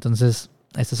 Entonces,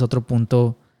 este es otro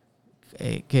punto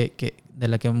de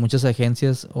la que muchas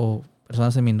agencias o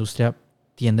personas en mi industria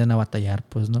tienden a batallar,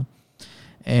 pues, ¿no?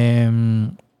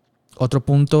 Otro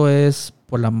punto es,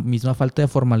 por la misma falta de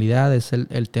formalidad, es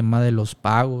el tema de los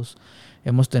pagos.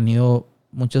 Hemos tenido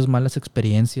muchas malas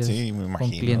experiencias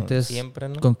con clientes, siempre,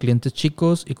 ¿no? con clientes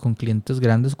chicos y con clientes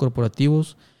grandes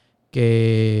corporativos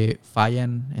que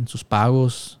fallan en sus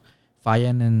pagos,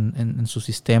 fallan en sus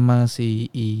sistemas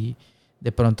y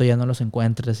de pronto ya no los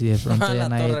encuentras y de pronto ya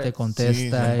nadie te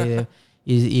contesta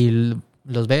y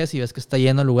los ves y ves que está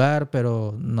lleno el lugar,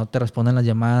 pero no te responden las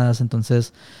llamadas.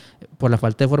 Entonces, por la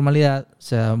falta de formalidad,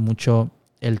 se da mucho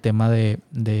el tema de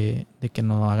que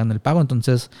no hagan el pago.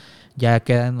 Entonces, ya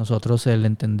queda en nosotros el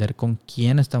entender con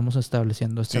quién estamos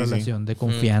estableciendo esta relación de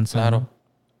confianza. Claro. ¿no?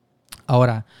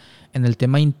 Ahora, en el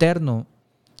tema interno,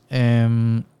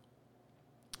 en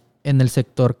el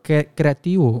sector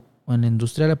creativo o en la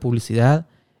industria de la publicidad,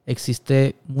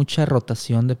 existe mucha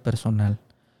rotación de personal.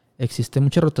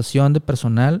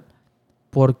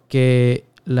 Porque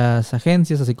las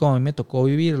agencias, así como a mí me tocó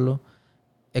vivirlo,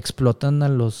 explotan a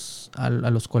los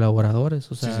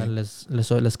colaboradores. O sea,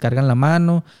 les cargan la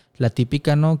mano. La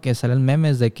típica, ¿no? Que salen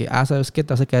memes de que, ¿sabes qué?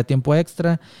 Te vas a quedar tiempo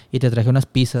extra y te traje unas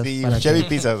pizzas. Sí, para Chevy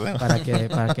pizzas, ¿eh?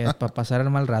 Para pasar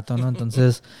el mal rato, ¿no?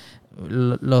 Entonces,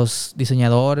 los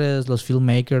diseñadores, los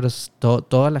filmmakers,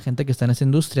 toda la gente que está en esa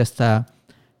industria está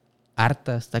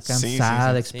harta, está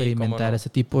cansada de experimentar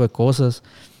ese tipo de cosas.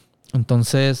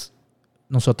 Entonces,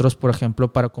 nosotros, por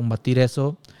ejemplo, para combatir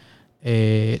eso,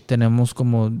 tenemos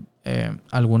como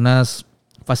algunas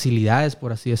facilidades,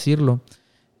 por así decirlo.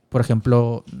 Por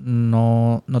ejemplo,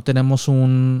 no tenemos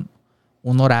un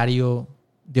horario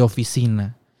de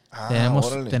oficina.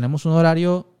 Tenemos un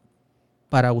horario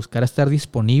para buscar estar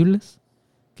disponibles,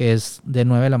 que es de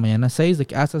 9 de la mañana a 6, de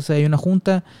que hasta si hay una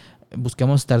junta,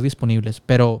 busquemos estar disponibles.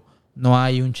 Pero no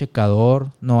hay un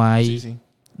checador, no hay...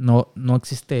 No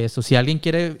existe eso. Si alguien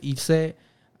quiere irse,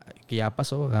 que ya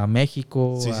pasó, a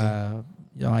México, a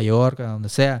Nueva York, a donde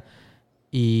sea,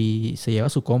 y se lleva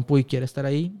su compu y quiere estar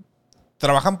ahí...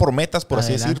 Trabajan por metas, por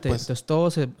adelante. así decir, pues. Entonces todo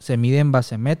se mide en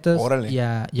base a metas y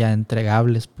a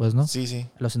entregables, pues, ¿no? Sí.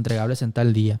 Los entregables en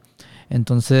tal día.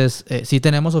 Entonces, sí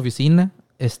tenemos oficina,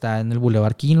 está en el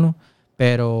Boulevard Quino,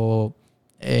 pero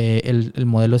el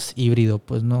modelo es híbrido,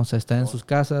 pues, ¿no? O sea, están en sus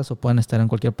casas o pueden estar en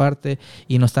cualquier parte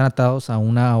y no están atados a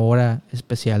una hora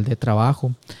especial de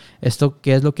trabajo. ¿Esto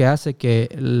qué es lo que hace? Que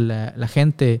la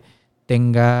gente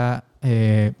tenga...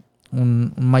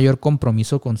 un mayor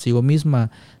compromiso consigo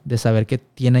misma de saber que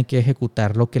tiene que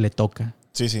ejecutar lo que le toca.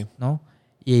 Sí. ¿No?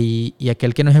 Y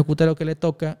aquel que no ejecuta lo que le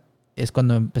toca es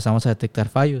cuando empezamos a detectar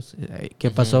fallos. ¿Qué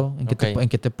pasó? ¿En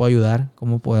qué te puedo ayudar?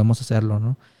 ¿Cómo podemos hacerlo?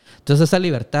 ¿No? Entonces esa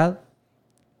libertad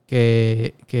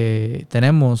que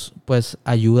tenemos pues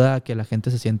ayuda a que la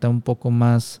gente se sienta un poco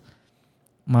más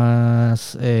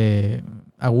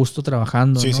a gusto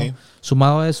trabajando, ¿no? Sí.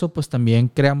 Sumado a eso, pues también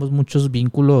creamos muchos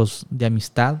vínculos de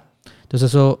amistad. Entonces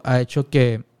eso ha hecho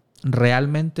que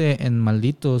realmente en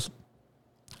Malditos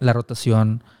la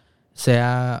rotación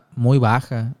sea muy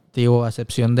baja. Digo, a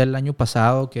excepción del año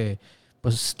pasado que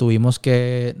pues tuvimos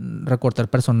que recortar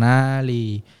personal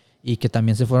y que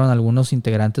también se fueron algunos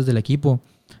integrantes del equipo.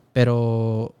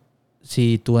 Pero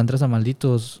si tú entras a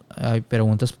Malditos y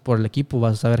preguntas por el equipo,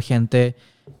 vas a ver gente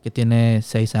que tiene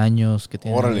 6 años, que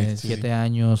tiene 7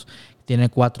 años, tiene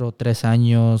 4 o 3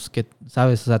 años, que,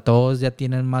 ¿sabes? O sea, todos ya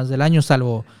tienen más del año,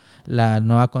 salvo la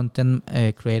nueva content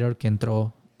creator que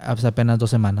entró hace apenas 2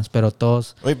 semanas, pero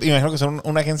todos... Oye, imagino que son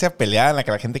una agencia peleada en la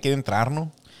que la gente quiere entrar,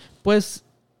 ¿no? Pues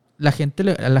a la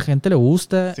gente le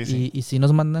gusta y sí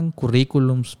nos mandan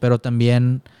currículums, pero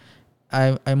también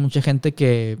hay mucha gente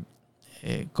que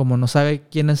como no sabe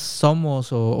quiénes somos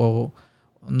o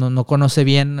no conoce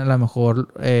bien a lo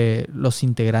mejor los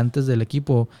integrantes del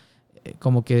equipo,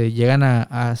 como que llegan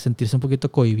a sentirse un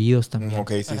poquito cohibidos también.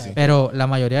 Sí. Pero la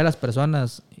mayoría de las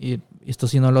personas, y esto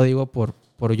sí no lo digo por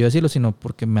yo decirlo, sino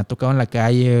porque me ha tocado en la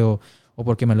calle o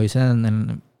porque me lo dicen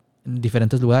en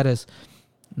diferentes lugares,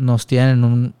 nos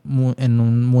tienen en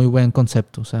un muy buen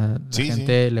concepto. O sea, la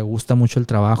gente le gusta mucho el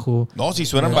trabajo. No, sí,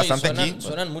 suenan bastante aquí.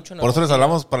 Suenan mucho. Por eso les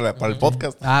hablamos para el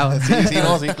podcast.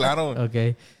 Sí, claro.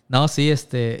 Ok. No, sí,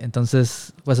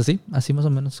 entonces, pues así más o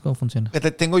menos es como funciona.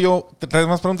 ¿Te traes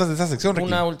más preguntas de esa sección, Ricky?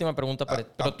 Una última pregunta,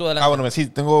 pero tú adelante. Bueno, sí,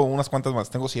 tengo unas cuantas más.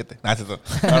 Tengo 7.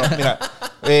 Mira,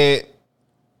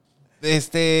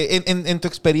 en tu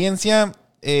experiencia,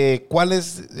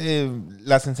 ¿cuáles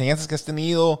las enseñanzas que has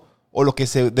tenido o lo que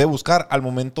se debe buscar al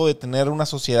momento de tener una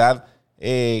sociedad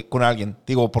con alguien?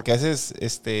 Digo, porque a veces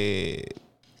se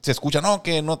escucha, no,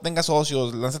 que no tengas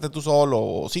socios, lánzate tú solo,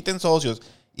 o sí ten socios.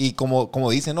 Y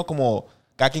como dicen, ¿no? Como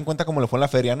cada quien cuenta cómo le fue en la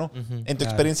feria, ¿no? En tu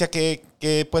experiencia,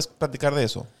 ¿qué puedes platicar de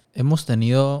eso? Hemos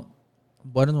tenido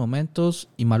buenos momentos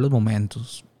y malos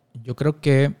momentos. Yo creo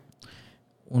que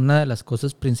una de las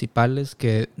cosas principales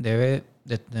que debe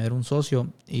de tener un socio,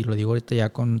 y lo digo ahorita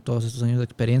ya con todos estos años de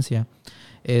experiencia,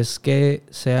 es que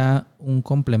sea un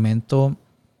complemento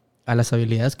a las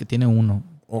habilidades que tiene uno.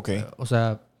 Okay. O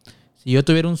sea, si yo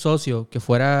tuviera un socio que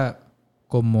fuera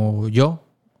como yo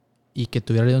y que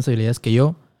tuviera las mismas habilidades que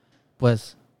yo,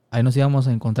 pues ahí nos íbamos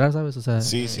a encontrar, ¿sabes? O sea,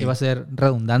 iba a ser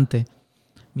redundante.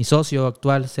 Mi socio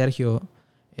actual, Sergio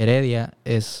Heredia,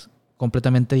 es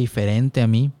completamente diferente a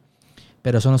mí,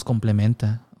 pero eso nos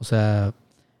complementa. O sea,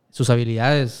 sus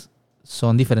habilidades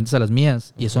son diferentes a las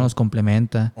mías y eso nos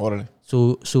complementa. Órale.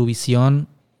 Su visión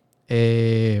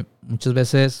muchas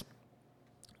veces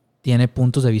tiene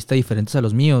puntos de vista diferentes a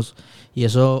los míos y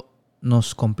eso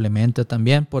nos complementa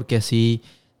también porque así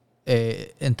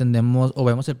entendemos o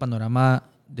vemos el panorama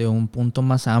de un punto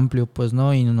más amplio, pues,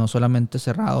 ¿no? Y no solamente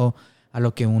cerrado a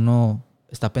lo que uno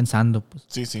está pensando, pues.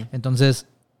 Sí. Entonces,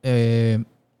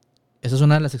 esa es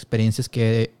una de las experiencias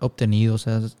que he obtenido. O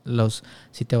sea,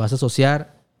 si te vas a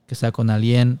asociar, que sea con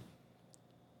alguien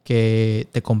que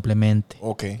te complemente.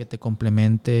 Ok. Que te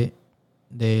complemente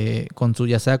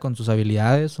ya sea con sus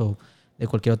habilidades o de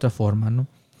cualquier otra forma, ¿no?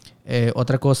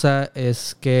 Otra cosa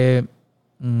es que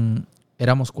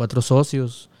éramos 4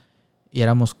 socios y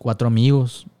éramos 4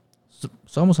 amigos.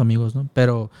 Somos amigos, ¿no?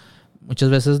 Pero muchas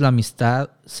veces la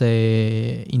amistad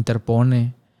se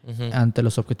interpone ante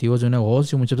los objetivos de un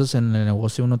negocio. Muchas veces en el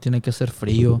negocio uno tiene que ser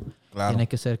frío, tiene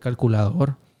que ser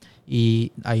calculador.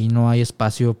 Y ahí no hay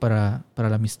espacio para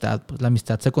la amistad. Pues la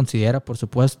amistad se considera, por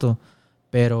supuesto,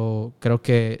 pero creo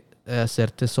que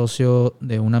hacerte socio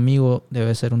de un amigo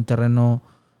debe ser un terreno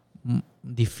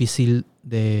difícil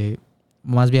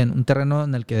más bien, un terreno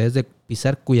en el que debes de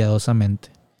pisar cuidadosamente.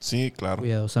 Sí, claro.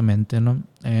 Cuidadosamente, ¿no?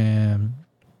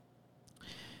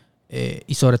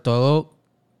 Y sobre todo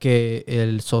que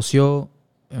el socio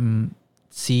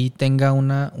sí tenga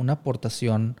una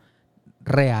aportación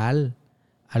real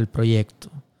al proyecto.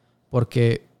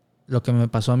 Porque lo que me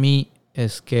pasó a mí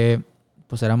es que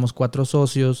pues éramos 4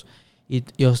 socios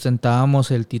y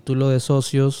ostentábamos el título de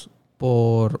socios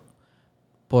porque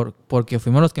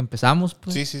fuimos los que empezamos,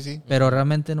 pues. Sí. Pero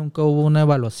realmente nunca hubo una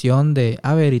evaluación de,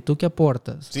 a ver, ¿y tú qué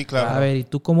aportas? Sí, claro. A ver, ¿y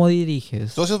tú cómo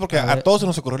diriges? Socios porque a todos se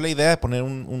nos ocurrió la idea de poner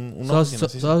un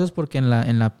socios porque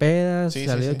en la peda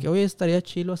salió que, oye, estaría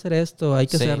chilo hacer esto, hay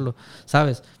que hacerlo,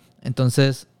 ¿sabes?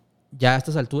 Entonces, ya a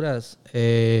estas alturas,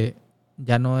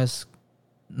 ya no es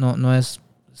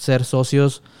ser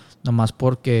socios nomás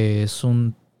porque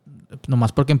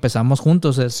empezamos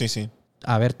juntos. Sí.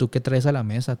 A ver, ¿tú qué traes a la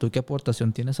mesa? ¿Tú qué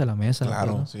aportación tienes a la mesa?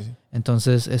 Claro, ¿no? sí.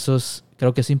 Entonces,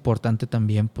 creo que es importante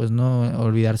también, pues, ¿no?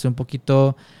 Olvidarse un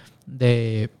poquito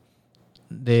de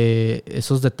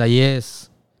esos detalles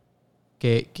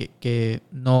que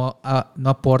no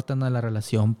aportan a la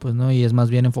relación, pues, ¿no? Y es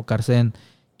más bien enfocarse en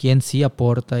quién sí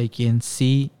aporta y quién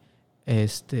sí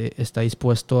está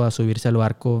dispuesto a subirse al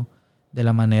barco de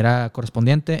la manera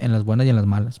correspondiente en las buenas y en las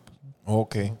malas.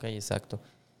 Ok, exacto.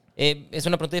 Es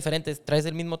una pregunta diferente. ¿Traes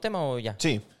el mismo tema o ya?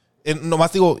 Sí.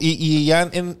 Nomás digo, y ya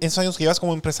en esos años que llevas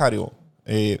como empresario,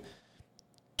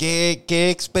 ¿qué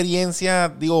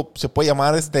experiencia, digo, se puede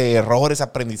llamar errores,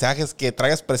 aprendizajes que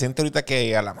traigas presente ahorita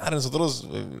que a la madre nosotros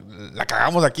la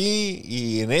cagamos aquí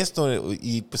y en esto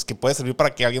y pues que puede servir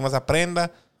para que alguien más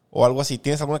aprenda o algo así?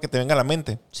 ¿Tienes alguna que te venga a la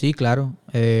mente? Sí, claro.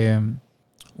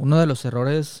 Uno de los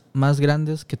errores más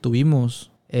grandes que tuvimos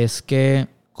es que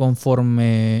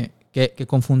que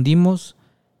confundimos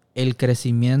el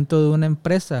crecimiento de una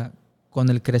empresa con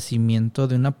el crecimiento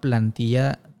de una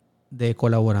plantilla de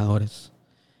colaboradores.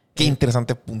 Qué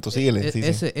interesante punto. Síguele.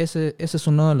 Ese es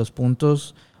uno de los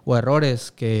puntos o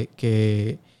errores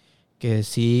que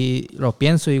sí lo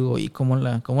pienso y digo, ¿y cómo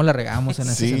la regamos en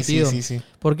ese sentido? Sí.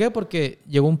 ¿Por qué? Porque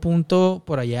llegó un punto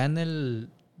por allá en el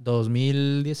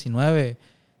 2019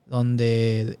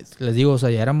 donde, les digo, o sea,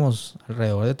 ya éramos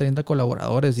alrededor de 30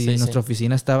 colaboradores y nuestra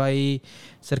oficina estaba ahí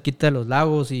cerquita de los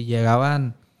lagos y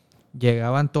llegaban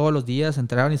todos los días,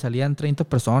 entraban y salían 30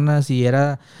 personas y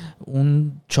era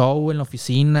un show en la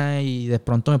oficina y de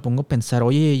pronto me pongo a pensar,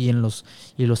 oye, y los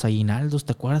aguinaldos,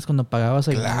 ¿te acuerdas cuando pagabas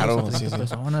aguinaldos a 30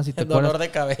 personas? ¿Y te acuerdas? Dolor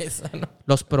de cabeza, ¿no?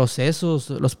 Los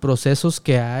procesos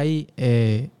que hay,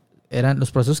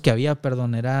 los procesos que había,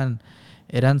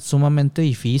 eran sumamente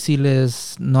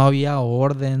difíciles, no había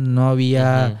orden, no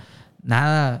había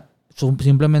nada.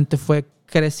 Simplemente fue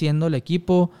creciendo el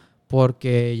equipo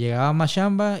porque llegaba más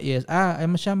chamba y hay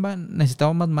más chamba,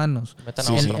 necesitamos más manos.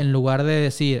 En lugar de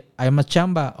decir, hay más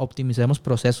chamba, optimicemos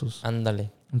procesos. Ándale.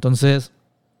 Entonces,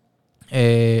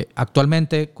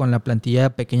 actualmente, con la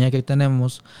plantilla pequeña que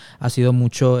tenemos, ha sido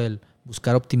mucho el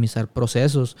buscar optimizar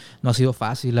procesos. No ha sido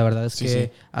fácil, la verdad es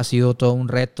que ha sido todo un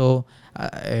reto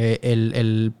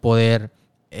el poder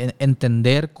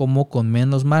entender cómo con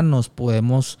menos manos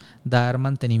podemos dar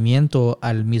mantenimiento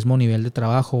al mismo nivel de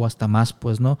trabajo o hasta más,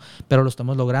 pues, ¿no? Pero lo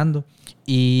estamos logrando.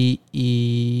 Y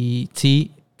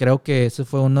sí, creo que ese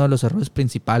fue uno de los errores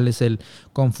principales, el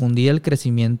confundir el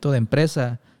crecimiento de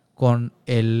empresa con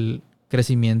el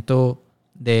crecimiento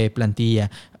de plantilla.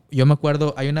 Yo me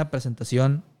acuerdo, hay una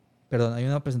presentación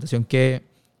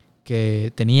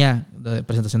que tenía, de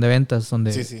presentación de ventas,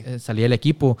 donde salía el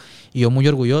equipo y yo muy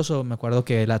orgulloso. Me acuerdo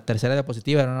que la tercera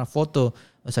diapositiva era una foto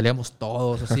donde salíamos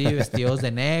todos así, vestidos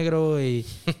de negro y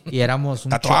éramos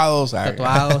tatuados,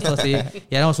 así,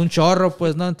 y éramos un chorro,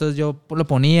 pues, ¿no? Entonces yo lo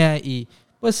ponía y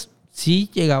pues sí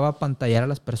llegaba a pantallar a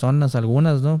las personas,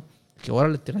 algunas, ¿no? Que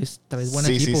órale, traes buen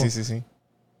equipo. Sí.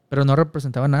 Pero no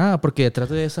representaba nada, porque detrás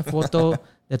de esa foto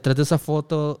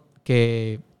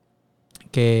que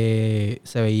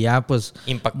se veía pues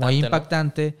muy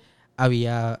impactante, ¿no?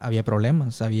 había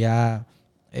problemas, había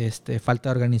falta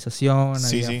de organización,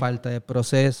 había falta de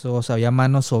procesos, había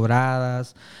manos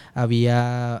sobradas,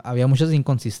 había muchas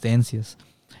inconsistencias.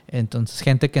 Entonces,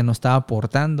 gente que no estaba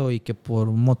aportando y que por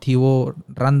un motivo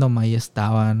random ahí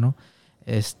estaba, ¿no?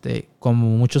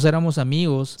 Como muchos éramos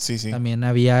amigos, también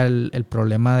había el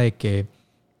problema de que,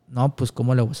 no, pues,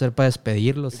 ¿cómo le voy a hacer para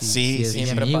despedirlos? Si es mi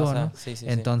amigo, pasa, ¿no?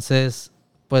 Entonces,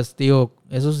 pues, digo,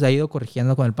 eso se ha ido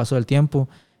corrigiendo con el paso del tiempo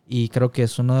y creo que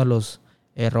es uno de los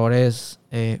errores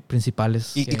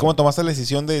principales. ¿Y cómo tomaste la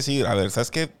decisión de decir, a ver,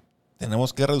 ¿sabes qué?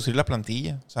 Tenemos que reducir la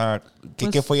plantilla? O sea,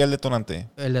 ¿qué fue el detonante?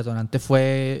 El detonante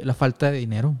fue la falta de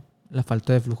dinero, la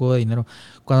falta de flujo de dinero.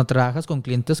 Cuando trabajas con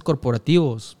clientes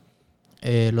corporativos,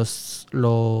 los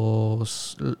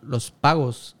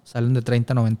pagos salen de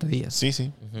 30 a 90 días.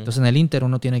 Entonces, en el Inter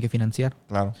uno tiene que financiar.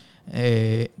 Claro.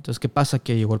 Entonces, ¿qué pasa?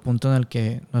 Que llegó el punto en el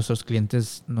que nuestros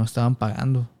clientes no estaban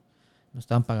pagando. No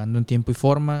estaban pagando en tiempo y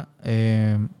forma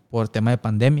por tema de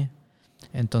pandemia.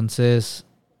 Entonces,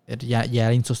 ya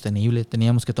era insostenible.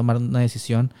 Teníamos que tomar una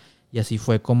decisión y así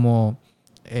fue como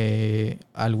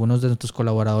algunos de nuestros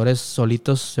colaboradores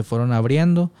solitos se fueron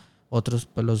abriendo. Otros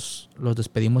pues los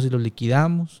despedimos y los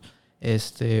liquidamos.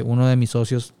 Uno de mis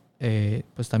socios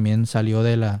pues también salió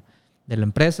de la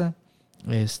empresa.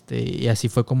 Y así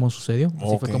fue como sucedió.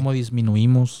 Así fue como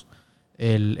disminuimos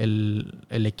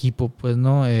el equipo, pues,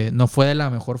 ¿no? No fue de la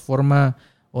mejor forma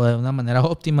o de una manera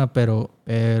óptima, pero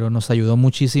nos ayudó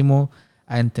muchísimo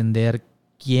a entender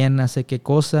quién hace qué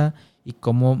cosa y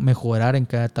cómo mejorar en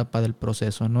cada etapa del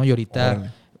proceso, ¿no? Y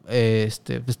ahorita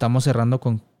estamos cerrando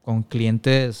con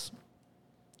clientes.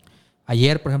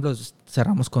 Ayer, por ejemplo,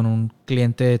 cerramos con un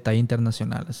cliente de talla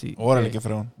internacional. Así qué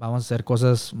fregón. Vamos a hacer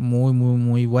cosas muy, muy,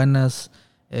 muy buenas.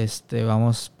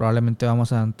 Probablemente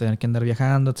vamos a tener que andar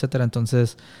viajando, etcétera.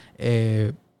 Entonces,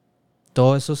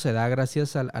 todo eso se da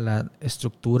gracias a la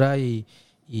estructura y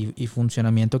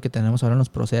funcionamiento que tenemos ahora en los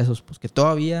procesos, pues que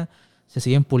todavía se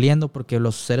siguen puliendo porque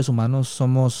los seres humanos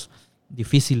somos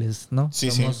difíciles, ¿no?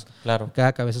 Claro.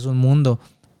 Cada cabeza es un mundo,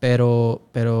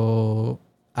 pero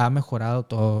ha mejorado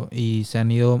todo y se han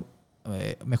ido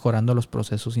mejorando los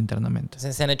procesos internamente.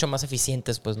 Se han hecho más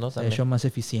eficientes, pues, ¿no? Se han hecho más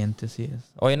eficientes, sí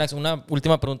es. Oye, Nax, una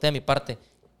última pregunta de mi parte.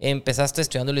 Empezaste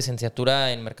estudiando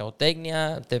licenciatura en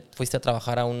mercadotecnia, te fuiste a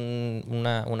trabajar a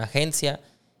una agencia,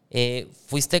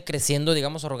 fuiste creciendo,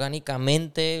 digamos,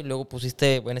 orgánicamente, luego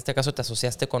en este caso te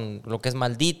asociaste con lo que es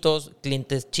Malditos,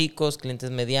 clientes chicos, clientes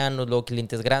medianos, luego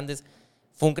clientes grandes.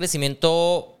 Fue un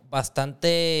crecimiento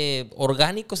bastante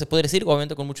orgánico, se puede decir,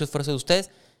 obviamente con mucho esfuerzo de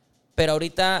ustedes, pero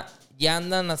ahorita ya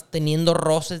andan teniendo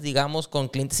roces, digamos, con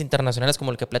clientes internacionales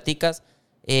como el que platicas.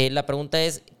 La pregunta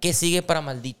es, ¿qué sigue para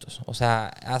Malditos? O sea,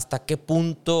 ¿hasta qué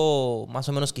punto más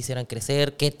o menos quisieran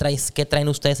crecer? ¿Qué traen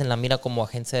ustedes en la mira como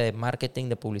agencia de marketing,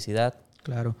 de publicidad?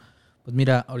 Claro. Pues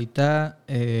mira, ahorita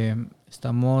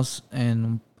estamos en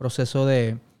un proceso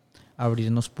de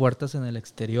abrirnos puertas en el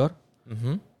exterior.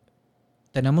 Uh-huh.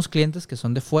 Tenemos clientes que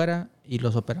son de fuera y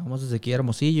los operamos desde aquí de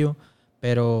Hermosillo,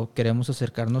 pero queremos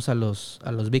acercarnos a los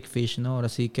Big Fish, ¿no? Ahora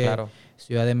sí que claro.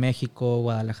 Ciudad de México,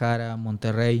 Guadalajara,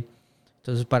 Monterrey.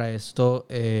 Entonces, para esto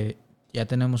ya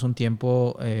tenemos un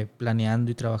tiempo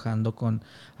planeando y trabajando con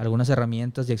algunas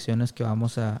herramientas y acciones que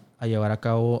vamos a llevar a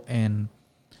cabo en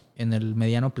el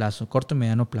mediano plazo, corto y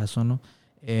mediano plazo, ¿no?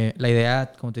 La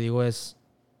idea, como te digo, es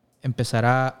empezar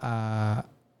a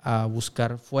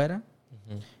buscar fuera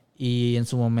uh-huh. y en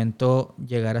su momento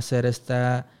llegar a ser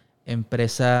esta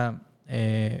empresa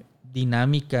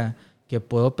dinámica que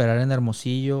puede operar en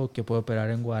Hermosillo, que puede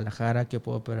operar en Guadalajara, que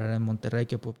puede operar en Monterrey,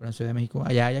 que puede operar en Ciudad de México.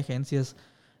 Allá hay agencias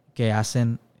que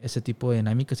hacen ese tipo de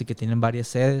dinámicas y que tienen varias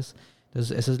sedes.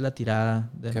 Entonces, esa es la tirada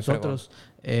de nosotros.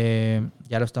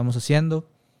 Ya lo estamos haciendo.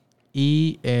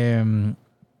 Y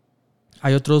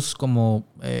hay otros como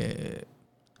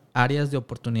áreas de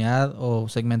oportunidad o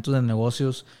segmentos de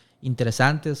negocios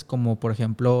interesantes, como por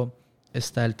ejemplo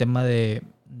está el tema de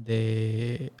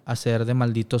hacer de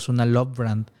Malditos una love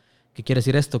brand. ¿Qué quiere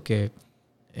decir esto? Que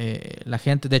la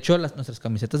gente, de hecho nuestras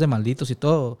camisetas de Malditos y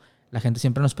todo, la gente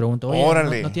siempre nos pregunta,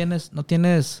 oye, ¿no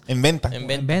tienes en venta?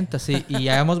 En venta, sí. Y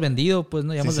ya hemos vendido, pues,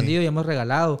 ¿no? Ya hemos vendido y hemos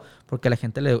regalado porque a la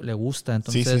gente le gusta.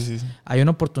 Entonces, hay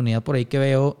una oportunidad por ahí que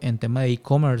veo en tema de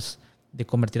e-commerce de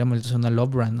convertir a Malditos en una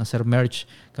love brand, hacer merch,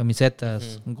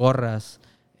 camisetas, uh-huh. gorras.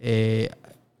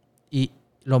 Y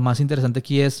lo más interesante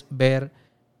aquí es ver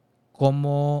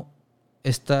cómo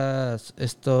esta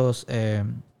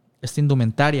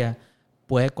indumentaria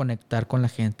puede conectar con la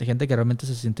gente que realmente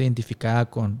se siente identificada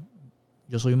con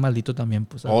yo soy un maldito también,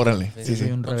 pues. Órale. Sí,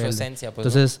 soy un rebelde. Con su esencia, pues.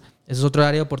 Entonces, esa es otra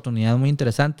área de oportunidad muy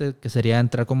interesante que sería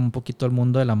entrar como un poquito al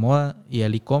mundo de la moda y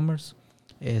el e-commerce.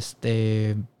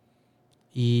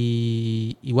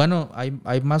 Y bueno,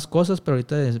 hay más cosas, pero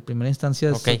ahorita de primera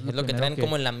instancia Ok, es lo que traen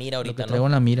como en la mira ahorita, lo que ¿no? traigo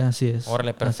en la mira, así es.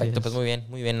 Órale, perfecto. Pues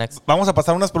muy bien, Nax. Vamos a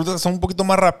pasar unas preguntas que son un poquito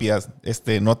más rápidas.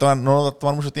 No va a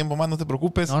tomar mucho tiempo más, no te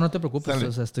preocupes. No te preocupes, Sale.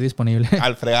 o sea, estoy disponible.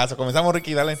 Al fregazo. Comenzamos,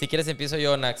 Ricky, dale. Si quieres empiezo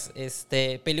yo, Nax.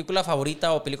 ¿Película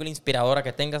favorita o película inspiradora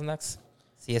que tengas, Nax?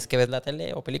 Si es que ves la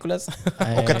tele o películas.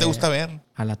 ¿O qué te gusta ver?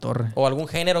 A la torre. ¿O algún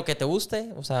género que te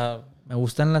guste? O sea, Me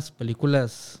gustan las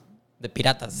películas... de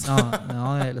piratas.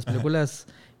 No, las películas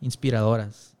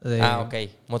inspiradoras. Ok.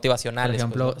 Motivacionales. Por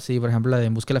ejemplo, pues, ¿no? sí, por ejemplo, la de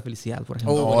En busca de la felicidad, por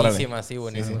ejemplo. Buenísima, sí,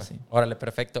 buenísima. Sí. Órale,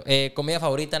 perfecto. ¿Comida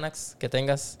favorita, Nax, que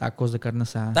tengas? Tacos de carne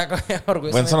asada. Taco,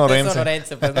 orgullosamente Buen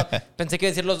sonorense. pues, ¿no? Pensé que iba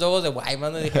a decir los huevos de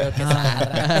Guaymas, me dije, qué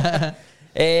zarra.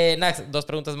 Nax, 2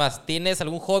 preguntas más. ¿Tienes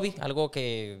algún hobby? Algo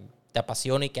que te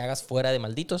apasione y que hagas fuera de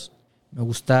Malditos? Me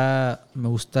gusta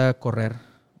correr.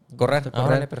 Correr. Me gusta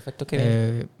Órale, perfecto, qué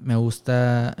bien. Me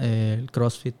gusta el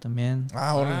CrossFit también.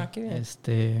 Qué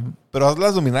bien. Pero haz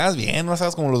las dominadas bien, no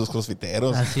hagas como los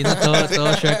crossfiteros. Así, no todo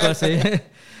chueco, así.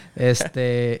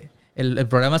 El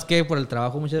problema es que por el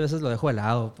trabajo muchas veces lo dejo de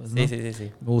lado. Pues, ¿no?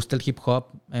 Sí. Me gusta el hip hop.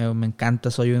 Me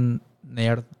encanta, soy un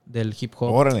nerd del hip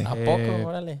hop. Órale. ¿A poco?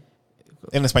 Órale.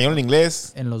 ¿En español o en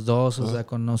inglés? En los dos, o sea,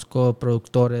 conozco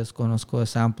productores, conozco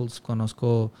samples,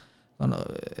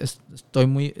 estoy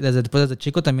muy... Desde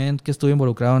chico también que estuve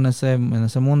involucrado en ese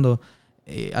mundo,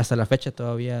 hasta la fecha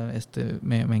todavía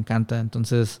me encanta.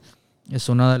 Entonces, es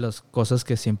una de las cosas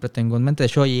que siempre tengo en mente. De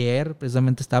hecho, ayer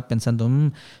precisamente estaba pensando,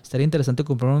 estaría interesante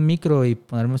comprar un micro y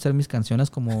ponerme a hacer mis canciones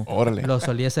como lo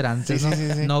solía hacer antes. Sí, ¿no?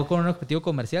 Sí. No con un objetivo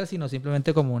comercial, sino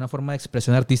simplemente como una forma de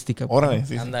expresión artística. Órale, ¿no?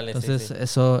 sí. Ándale, Entonces, sí.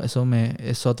 eso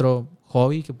es otro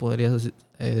hobby que podría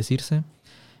decirse.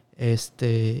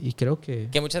 Y creo que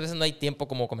muchas veces no hay tiempo,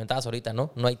 como comentabas ahorita,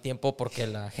 ¿no? No hay tiempo porque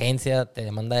la agencia te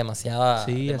demanda demasiado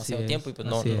tiempo y pues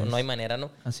no hay manera, ¿no?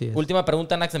 Así es. Última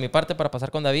pregunta, Nax, de mi parte para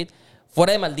pasar con David.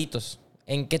 Fuera de Malditos,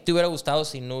 ¿en qué te hubiera gustado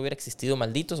si no hubiera existido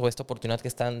Malditos o esta oportunidad que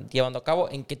están llevando a cabo?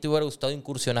 ¿En qué te hubiera gustado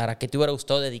incursionar? ¿A qué te hubiera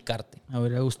gustado dedicarte? Me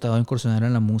hubiera gustado incursionar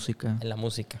en la música. En la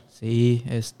música. Sí,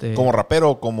 ¿Como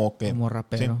rapero o como qué? Como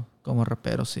rapero. Sí. Como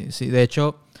rapero, sí. Sí, de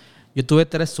hecho, yo tuve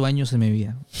 3 sueños en mi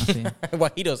vida. Así.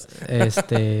 Guajiros.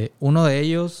 Uno de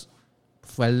ellos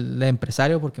fue el de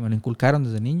empresario porque me lo inculcaron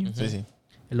desde niño. Sí.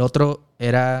 El otro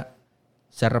era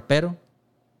ser rapero.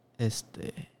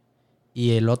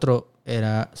 Y el otro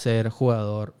era ser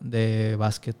jugador de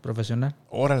básquet profesional.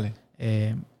 Órale.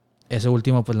 Ese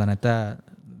último, pues la neta...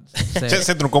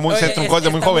 Se truncó desde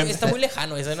muy joven. Está muy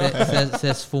lejano ese, ¿no? Se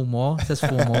esfumó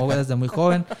desde muy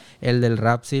joven. El del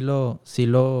rap sí lo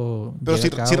Pero llevé a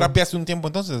cabo. sí rapeaste un tiempo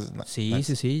entonces. Sí.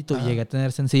 Llegué a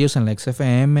tener sencillos en la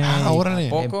XFM.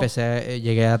 Órale.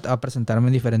 Llegué a presentarme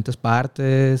en diferentes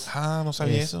partes. No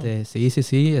sabía eso. Sí.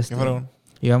 ¿Qué fueron?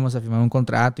 Íbamos a firmar un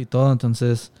contrato y todo.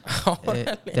 Entonces,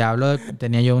 te hablo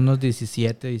tenía yo unos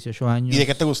 17, 18 años. ¿Y de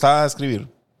qué te gustaba escribir?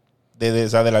 ¿De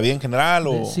la vida en general?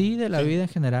 Sí, de la vida en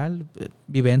general.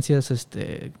 Vivencias,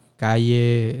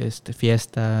 calle,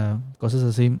 fiesta, cosas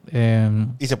así.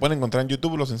 ¿Y se pueden encontrar en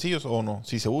YouTube los sencillos o no?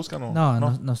 Si se buscan o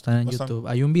no están en YouTube.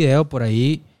 Hay un video por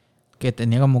ahí que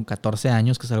tenía como 14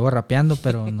 años que salgo rapeando,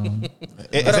 pero no.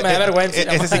 Pero me da vergüenza.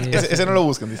 Ese no lo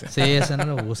buscan, dice. Sí, ese no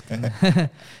lo buscan.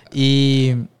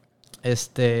 Y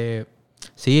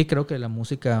sí, creo que la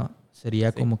música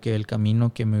sería como que el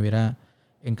camino que me hubiera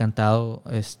encantado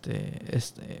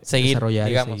seguir, desarrollar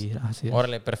digamos. y seguir. Así es.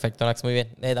 Órale, perfecto, Nax, muy bien.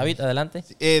 David, adelante.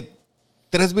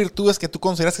 3 virtudes que tú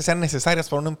consideras que sean necesarias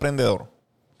para un emprendedor.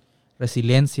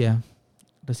 Resiliencia,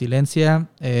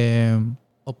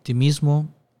 optimismo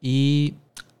y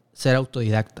ser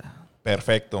autodidacta.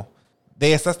 Perfecto.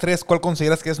 De estas 3, ¿cuál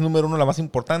consideras que es número 1 la más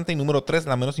importante y número 3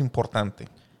 la menos importante?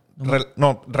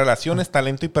 Relaciones,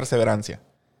 talento y perseverancia.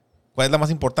 ¿Cuál es la más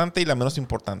importante y la menos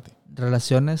importante?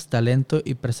 Relaciones, talento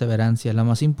y perseverancia. La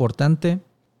más importante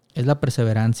es la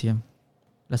perseverancia.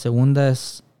 La segunda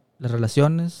es las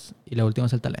relaciones y la última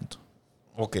es el talento.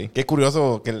 Ok. Qué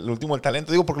curioso que el último, el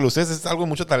talento. Digo, porque ustedes es algo de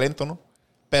mucho talento, ¿no?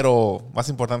 Pero más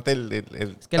importante el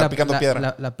es que estar picando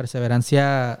piedra. La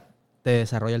perseverancia te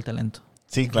desarrolla el talento.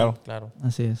 Sí, claro.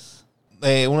 Así es.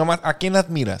 Una más. ¿A quién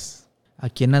admiras? ¿A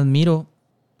quién admiro?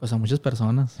 Pues a muchas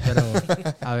personas, pero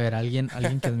a ver, alguien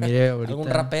que admire ahorita. ¿Algún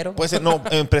rapero? Puede ser,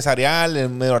 empresarial,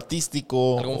 medio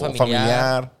artístico, ¿Algún o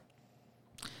familiar?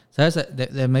 ¿Sabes?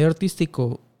 De medio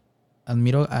artístico,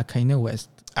 admiro a Kanye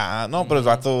West. No, pero el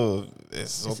vato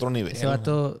es otro nivel. Ese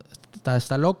vato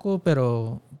está loco,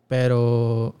 pero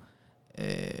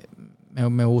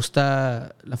me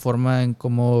gusta la forma en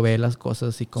cómo ve las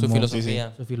cosas y cómo... Su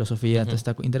filosofía.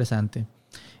 Está interesante.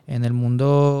 En el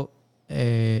mundo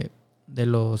de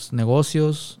los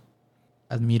negocios,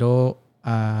 admiro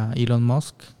a Elon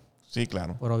Musk. Sí,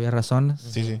 claro. Por obvias razones.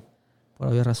 Sí. Por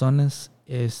obvias razones.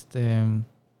 En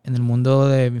el mundo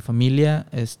de mi familia,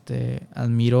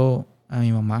 admiro a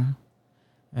mi mamá.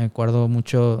 Me acuerdo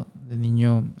mucho de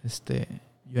niño,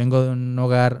 yo vengo de un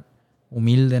hogar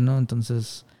humilde, ¿no?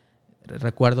 Entonces,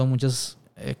 recuerdo muchas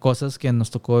cosas que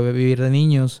nos tocó vivir de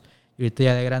niños. Y ahorita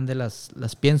ya de grande las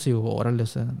pienso y digo, órale, o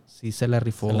sea, sí se la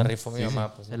rifó. Se la rifó mi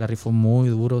mamá. Pues, se la rifó muy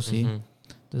duro, sí.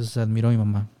 Entonces, admiro a mi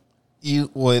mamá. Y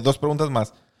 2 preguntas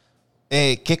más.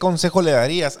 ¿Qué consejo le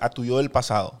darías a tu yo del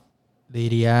pasado?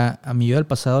 A mi yo del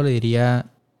pasado le diría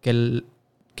que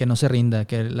no se rinda,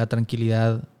 que la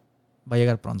tranquilidad va a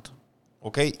llegar pronto.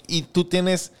 Ok, ¿y tú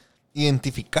tienes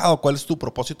identificado cuál es tu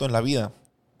propósito en la vida?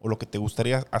 O lo que te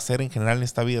gustaría hacer en general en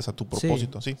esta vida, o sea, tu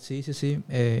propósito, ¿sí? Sí.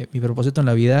 Mi propósito en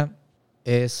la vida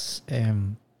es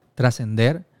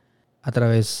trascender a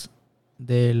través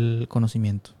del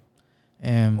conocimiento.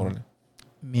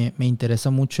 Me interesa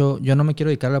mucho. Yo no me quiero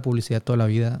dedicar a la publicidad toda la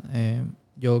vida.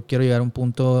 Yo quiero llegar a un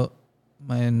punto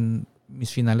en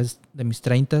mis finales de mis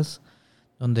 30s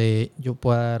donde yo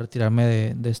pueda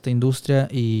retirarme de esta industria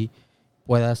y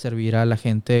pueda servir a la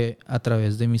gente a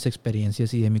través de mis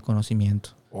experiencias y de mi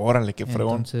conocimiento. Órale, qué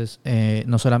fregón. Entonces,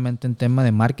 no solamente en tema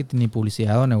de marketing y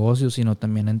publicidad o negocios, sino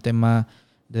también en tema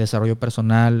de desarrollo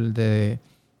personal, de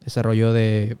desarrollo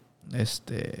de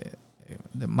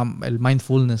el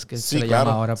mindfulness que se le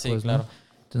llama ahora, sí, pues, claro. ¿no?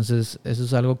 Entonces, eso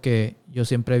es algo que yo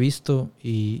siempre he visto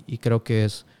y creo que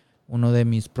es uno de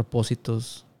mis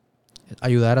propósitos,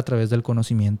 ayudar a través del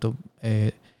conocimiento.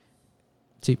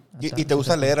 Sí. ¿Y te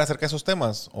gusta leer acerca de esos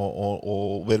temas?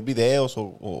 ¿O ver videos?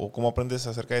 ¿O cómo aprendes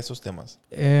acerca de esos temas?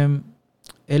 He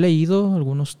leído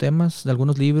algunos temas de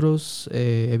algunos libros,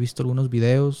 he visto algunos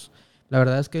videos. La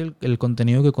verdad es que el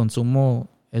contenido que consumo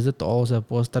es de todo. O sea,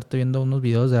 puedo estarte viendo unos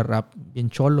videos de rap bien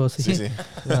cholos. ¿sí? Sí.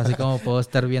 Así como puedo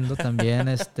estar viendo también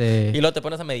Y luego te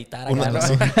pones a meditar acá, ¿no?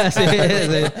 sí.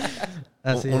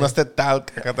 Así unos TED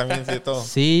Talk acá también, sí, de todo.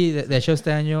 Sí, de hecho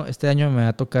este año me va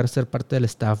a tocar ser parte del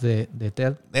staff de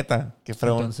TED. Neta, qué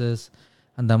fregón. Entonces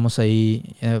andamos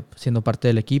ahí siendo parte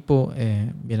del equipo.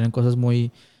 Vienen cosas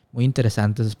muy, muy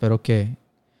interesantes. Espero que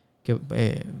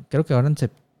creo que ahora en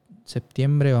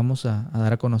septiembre vamos a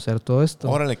dar a conocer todo esto.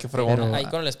 Órale, qué fregón. Pero, ahí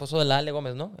con el esposo de la Ale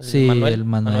Gómez, ¿no? El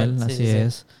Manuel, así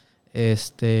es.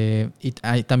 Y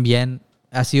ahí también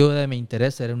ha sido de mi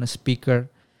interés ser un speaker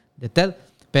de TED.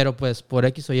 Pero pues por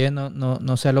X o Y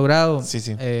no se ha logrado.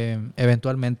 Sí.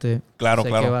 Eventualmente sé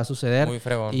que va a suceder. Muy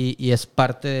fregón. Y es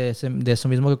parte de eso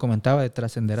mismo que comentaba, de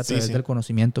trascender a través del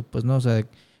conocimiento. Pues no, o sea,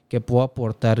 que puedo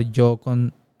aportar yo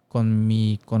con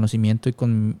mi conocimiento y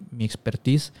con mi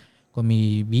expertise, con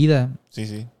mi vida,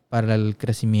 para el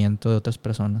crecimiento de otras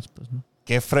personas. Pues, ¿no?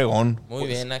 Qué fregón. Muy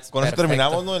bien, Nax. Con eso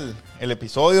terminamos, ¿no? el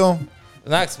episodio.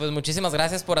 Nax, pues muchísimas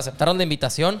gracias por aceptar la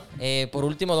invitación. Por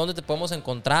último, ¿dónde te podemos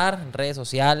encontrar? En redes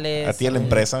sociales. A ti en la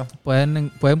empresa.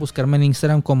 Pueden buscarme en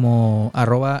Instagram como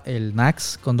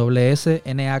 @elnax con doble S,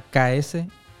 NAKS.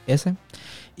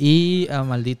 Y a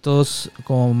Malditos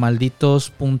como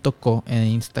malditos.co en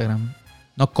Instagram.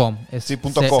 No com, es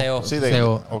 .co. Sí, de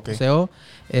CO. Okay. CO.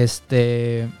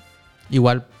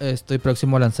 Igual estoy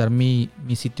próximo a lanzar mi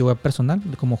sitio web personal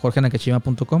como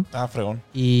jorgenakashima.com. Fregón.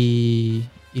 Y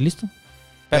listo.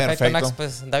 Perfecto, Nax.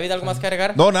 Pues, David, ¿algo más que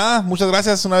agregar? No, nada. Muchas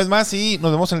gracias una vez más y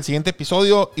nos vemos en el siguiente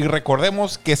episodio. Y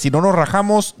recordemos que si no nos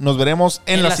rajamos, nos veremos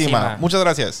en la cima. Muchas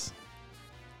gracias.